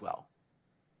here as well.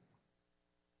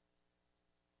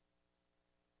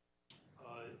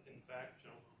 In fact,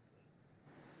 gentlemen,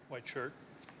 white shirt.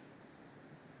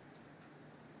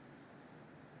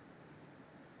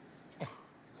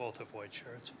 Both have white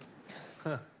shirts.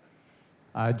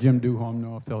 Jim Duholm,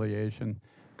 no affiliation.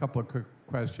 A couple of quick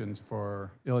questions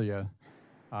for Ilya.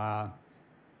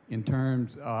 In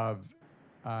terms of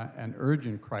an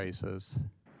urgent crisis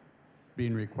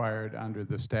being required under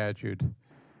the statute,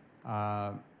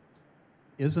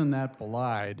 isn't that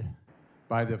belied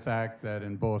by the fact that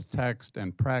in both text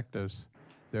and practice,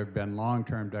 there have been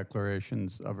long-term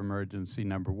declarations of emergency,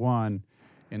 number one,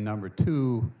 and number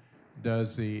two,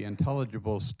 does the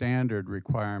intelligible standard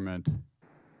requirement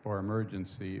for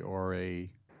emergency or a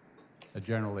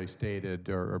generally stated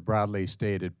or broadly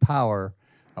stated power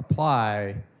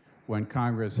apply when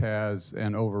Congress has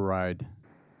an override,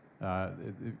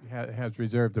 has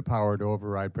reserved the power to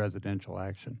override presidential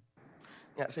action?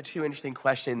 Yeah, so two interesting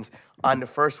questions. On the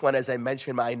first one, as I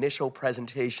mentioned in my initial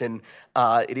presentation,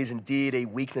 it is indeed a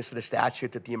weakness of the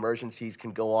statute that the emergencies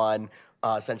can go on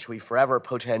essentially forever,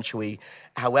 potentially.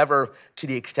 However, to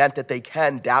the extent that they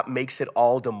can, that makes it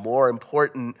all the more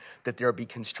important that there be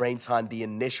constraints on the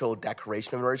initial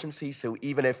declaration of emergency. So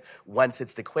even if once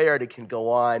it's declared, it can go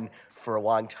on for a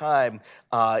long time,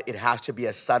 it has to be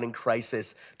a sudden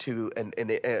crisis to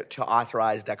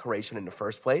authorize declaration in the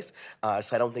first place.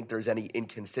 So I don't think there's any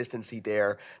inconsistency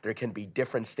there. There can be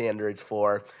different standards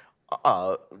for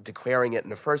declaring it in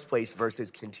the first place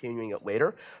versus continuing it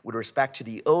later. With respect to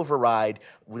the override,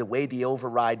 the way the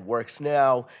override works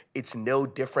now, it's no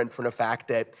different from the fact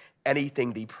that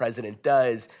anything the president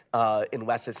does,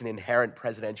 unless it's an inherent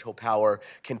presidential power,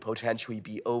 can potentially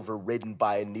be overridden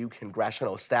by a new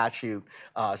congressional statute,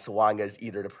 so long as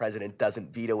either the president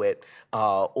doesn't veto it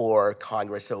or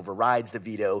Congress overrides the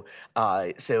veto.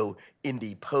 So in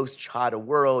the post-Chadha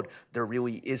world, there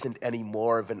really isn't any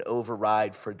more of an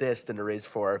override for this than there is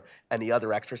for any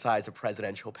other exercise of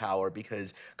presidential power,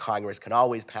 because Congress can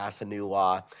always pass a new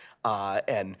law,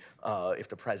 and if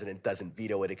the president doesn't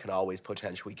veto it, it can always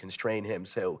potentially constrain him.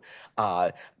 So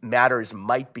matters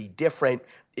might be different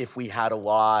if we had a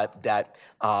law that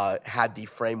had the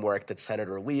framework that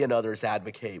Senator Lee and others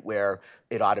advocate, where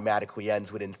it automatically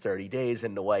ends within 30 days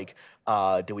and the like.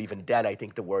 Though even then, I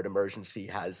think the word emergency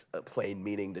has a plain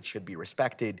meaning that should be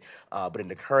respected. But in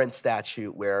the current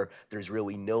statute, where there's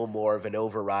really no more of an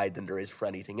override than there is for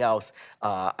anything else,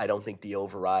 I don't think the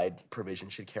override provision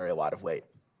should carry a lot of weight.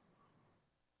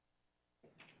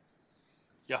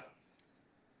 Yeah.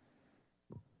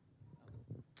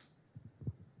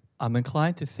 I'm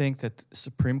inclined to think that the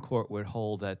Supreme Court would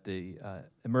hold that the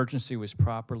emergency was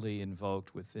properly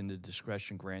invoked within the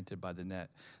discretion granted by the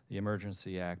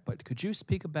Emergency Act. But could you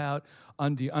speak about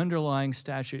on the underlying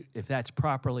statute, if that's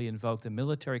properly invoked, the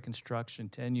military construction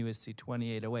 10 U.S.C.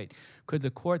 2808? Could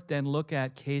the court then look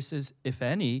at cases, if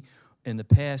any, in the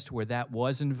past where that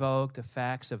was invoked, the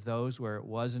facts of those where it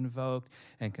was invoked,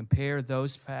 and compare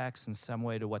those facts in some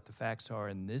way to what the facts are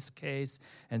in this case,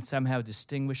 and somehow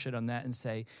distinguish it on that and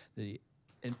say the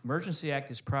Emergency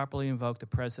Act is properly invoked, the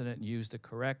president used it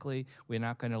correctly, we're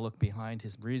not going to look behind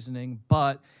his reasoning,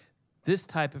 but this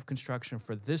type of construction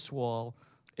for this wall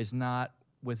is not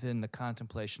within the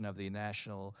contemplation of the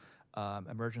National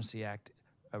Emergency Act,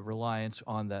 reliance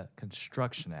on the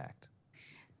Construction Act?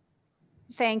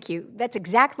 Thank you. That's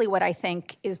exactly what I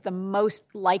think is the most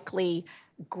likely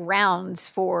grounds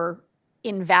for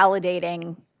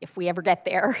invalidating, if we ever get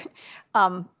there,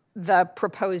 the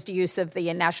proposed use of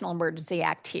the National Emergency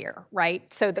Act here, right?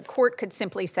 So the court could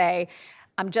simply say,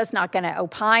 I'm just not going to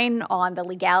opine on the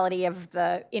legality of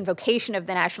the invocation of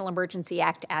the National Emergency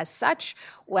Act as such.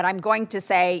 What I'm going to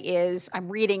say is, I'm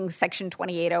reading Section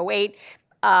 2808.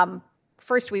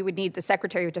 First, we would need the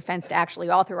Secretary of Defense to actually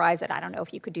authorize it. I don't know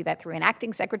if you could do that through an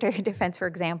acting Secretary of Defense, for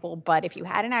example, but if you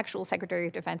had an actual Secretary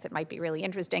of Defense, it might be really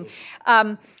interesting.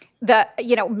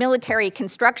 Military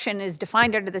construction is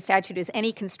defined under the statute as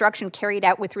any construction carried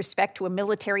out with respect to a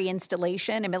military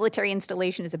installation. A military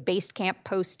installation is a base camp,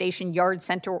 post station, yard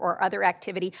center, or other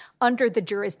activity under the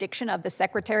jurisdiction of the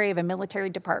Secretary of a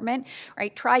military department,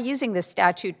 right? Try using this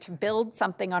statute to build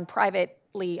something on private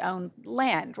owned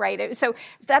land, right? So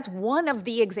that's one of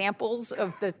the examples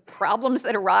of the problems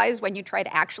that arise when you try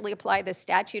to actually apply this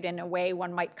statute in a way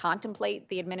one might contemplate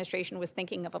the administration was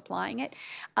thinking of applying it.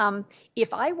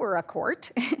 If I were a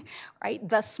court, right,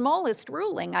 the smallest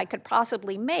ruling I could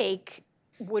possibly make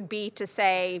would be to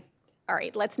say, all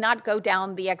right, let's not go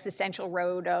down the existential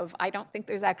road of, I don't think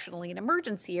there's actually an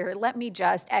emergency here. Let me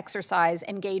just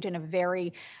engage in a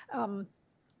very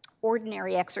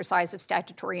ordinary exercise of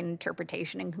statutory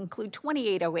interpretation and conclude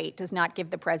 2808 does not give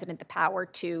the president the power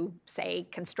to, say,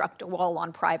 construct a wall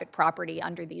on private property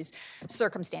under these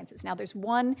circumstances. Now, there's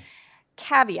one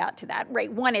caveat to that,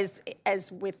 right? One is,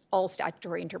 as with all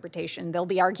statutory interpretation, there'll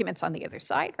be arguments on the other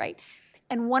side, right?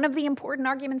 And one of the important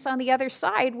arguments on the other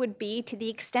side would be, to the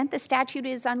extent the statute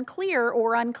is unclear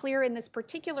in this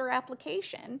particular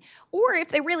application, or if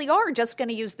they really are just going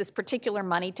to use this particular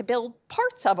money to build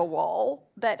parts of a wall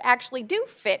that actually do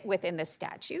fit within the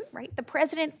statute, right? The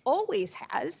president always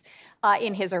has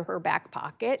in his or her back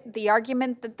pocket the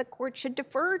argument that the court should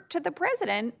defer to the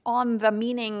president on the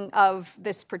meaning of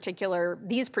these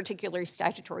particular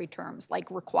statutory terms,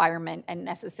 like requirement and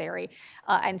necessary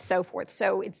and so forth.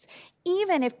 So it's,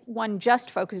 even if one just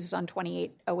focuses on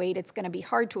 2808, it's going to be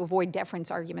hard to avoid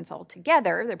deference arguments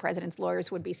altogether. The president's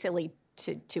lawyers would be silly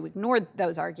to ignore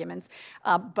those arguments.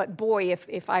 But boy,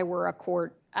 if I were a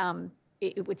court,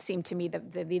 it would seem to me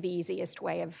the easiest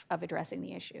way of addressing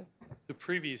the issue. The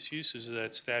previous uses of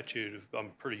that statute,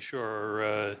 I'm pretty sure,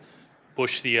 are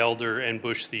Bush the Elder and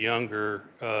Bush the Younger.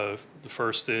 The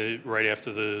first right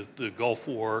after the Gulf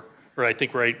War, or I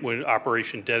think right when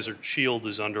Operation Desert Shield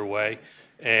is underway.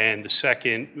 And the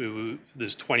second,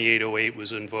 this 2808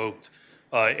 was invoked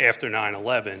after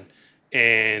 9/11.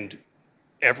 And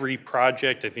every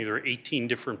project, I think there were 18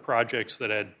 different projects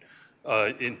that had,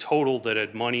 in total, that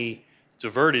had money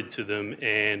diverted to them,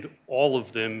 and all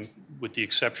of them, with the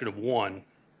exception of one,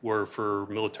 were for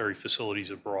military facilities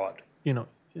abroad. You know,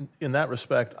 in that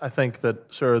respect, I think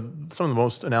that, sir, some of the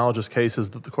most analogous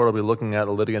cases that the court will be looking at,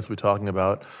 the litigants will be talking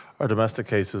about, are domestic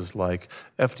cases like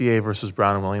FDA versus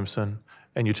Brown and Williamson,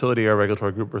 and Utility Air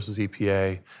Regulatory Group versus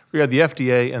EPA. We had the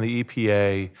FDA and the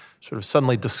EPA sort of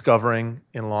suddenly discovering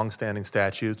in longstanding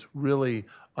statutes really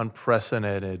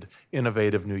unprecedented,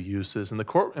 innovative new uses. And the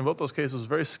court in both those cases was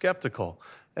very skeptical.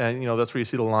 And, that's where you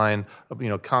see the line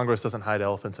of, Congress doesn't hide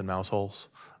elephants in mouse holes.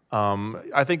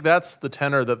 I think that's the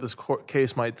tenor that this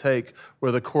case might take,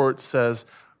 where the court says,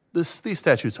 these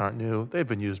statutes aren't new. They've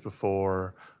been used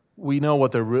before. We know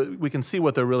what we can see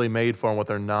what they're really made for and what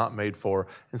they're not made for.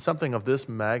 And something of this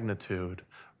magnitude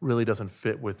really doesn't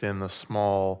fit within the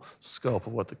small scope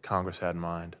of what the Congress had in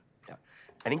mind. Yeah.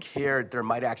 I think here there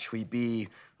might actually be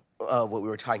what we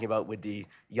were talking about with the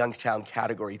Youngstown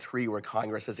Category 3, where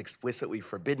Congress has explicitly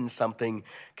forbidden something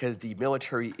because the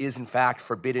military is, in fact,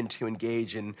 forbidden to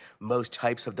engage in most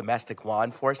types of domestic law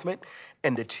enforcement.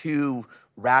 And the two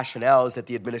rationales that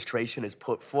the administration has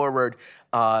put forward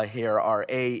here are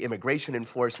A, immigration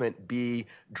enforcement, B,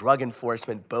 drug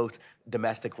enforcement, both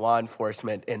domestic law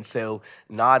enforcement. And so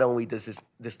not only does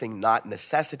this thing not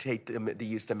necessitate the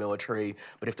use of the military,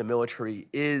 but if the military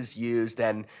is used,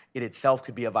 then it itself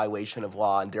could be a violation of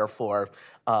law, and therefore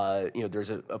there's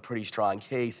a pretty strong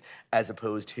case, as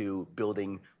opposed to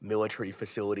building military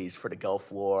facilities for the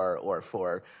Gulf War or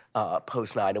for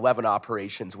post 9/11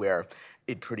 operations, where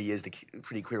it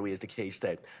pretty clearly is the case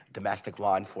that domestic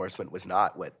law enforcement was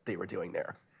not what they were doing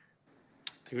there.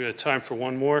 I think we have time for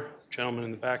one more. Gentleman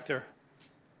in the back there.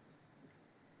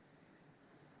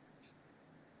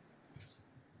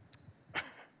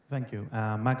 Thank you.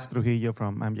 Max Trujillo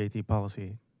from MJT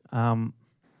Policy.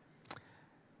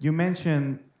 You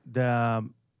mentioned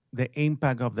the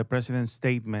impact of the president's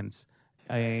statements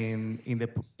in the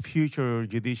future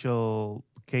judicial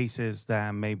cases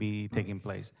that may be taking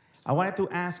place. I wanted to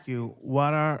ask you,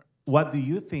 what do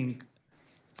you think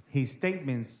his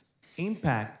statements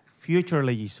impact future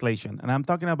legislation? And I'm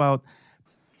talking about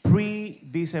pre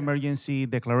this emergency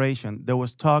declaration. There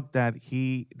was talk that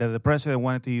the president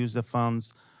wanted to use the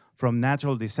funds from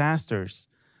natural disasters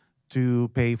to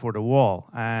pay for the wall.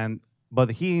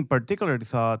 But he in particular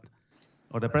thought,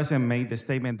 or the president made the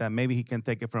statement that maybe he can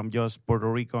take it from just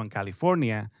Puerto Rico and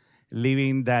California,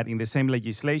 leaving that in the same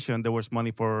legislation there was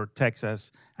money for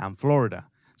Texas and Florida.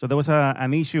 So there was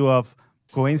an issue of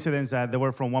coincidence that they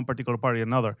were from one particular party or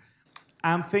another.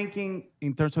 I'm thinking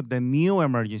in terms of the new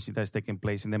emergency that's taking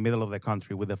place in the middle of the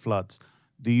country with the floods.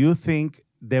 Do you think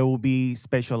there will be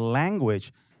special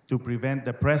language to prevent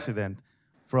the president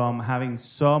from having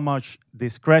so much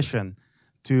discretion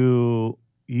to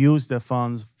use the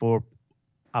funds for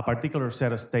a particular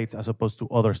set of states as opposed to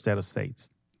other set of states?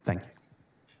 Thank you.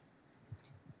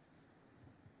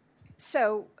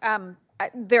 So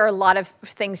there are a lot of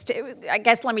things I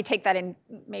guess let me take that in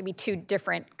maybe two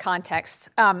different contexts.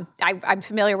 I'm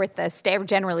familiar with this,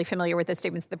 generally familiar with the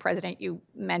statements of the president you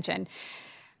mentioned.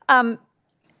 As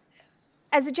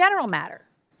a general matter,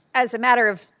 as a matter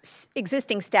of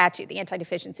existing statute, the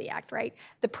Anti-Deficiency Act, right?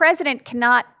 The president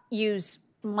cannot use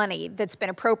money that's been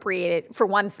appropriated for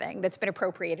one thing that's been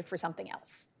appropriated for something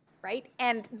else, right?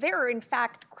 And there are, in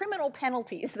fact, criminal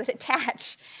penalties that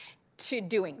attach to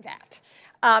doing that.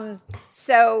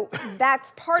 So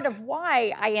that's part of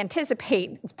why I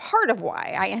anticipate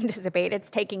it's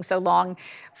taking so long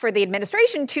for the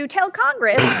administration to tell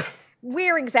Congress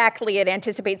where exactly it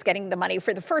anticipates getting the money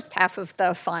for the first half of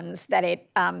the funds that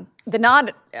the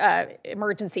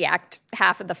non-Emergency Act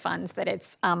half of the funds that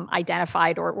it's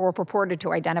identified or purported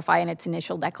to identify in its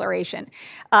initial declaration.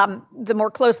 The more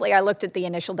closely I looked at the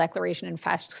initial declaration and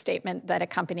FAST statement that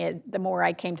accompanied it, the more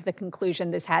I came to the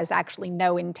conclusion this has actually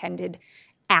no intended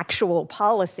actual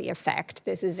policy effect.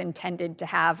 This is intended to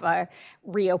have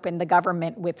reopen the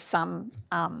government with some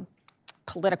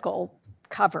political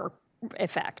cover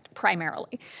effect,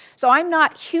 primarily. So I'm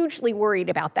not hugely worried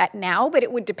about that now, but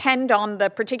it would depend on the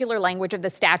particular language of the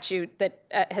statute that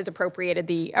has appropriated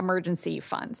the emergency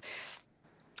funds.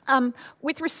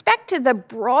 With respect to the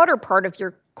broader part of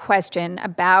your question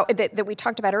about that we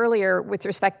talked about earlier with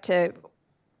respect to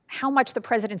how much the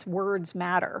president's words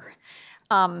matter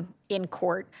in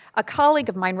court, a colleague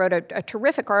of mine wrote a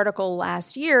terrific article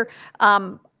last year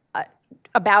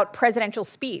about presidential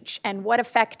speech and what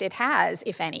effect it has,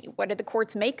 if any. What did the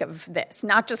courts make of this?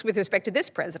 Not just with respect to this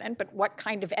president, but what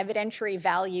kind of evidentiary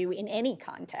value in any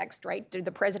context, right, did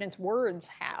the president's words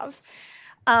have?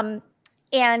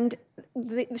 And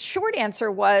the short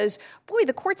answer was, boy,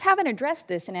 the courts haven't addressed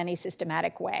this in any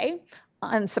systematic way.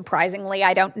 Unsurprisingly,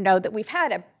 I don't know that we've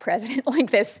had a president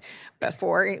like this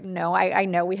before. No, I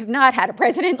know we have not had a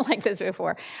president like this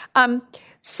before.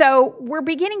 So we're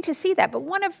beginning to see that. But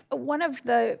one of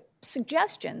the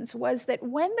suggestions was that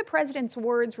when the president's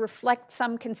words reflect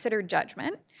some considered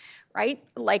judgment, right,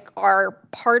 like are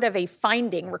part of a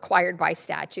finding required by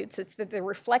statutes, it's that they're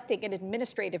reflecting an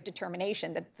administrative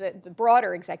determination that the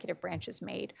broader executive branch has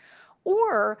made,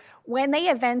 or when they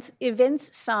evince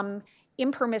some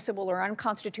impermissible or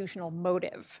unconstitutional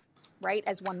motive, right,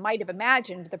 as one might have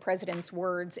imagined the president's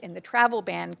words in the travel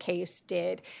ban case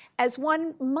did, as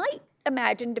one might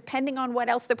imagine, depending on what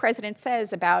else the president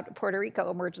says about Puerto Rico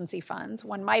emergency funds,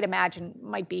 one might imagine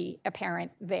might be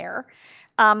apparent there,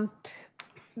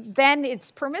 then it's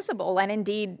permissible and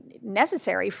indeed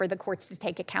necessary for the courts to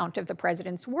take account of the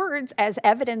president's words as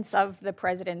evidence of the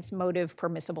president's motive,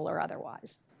 permissible or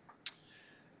otherwise.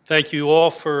 Thank you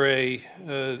all for a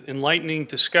enlightening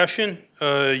discussion.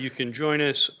 You can join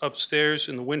us upstairs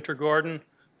in the Winter Garden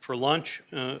for lunch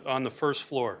on the first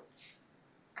floor.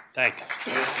 Thank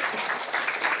you.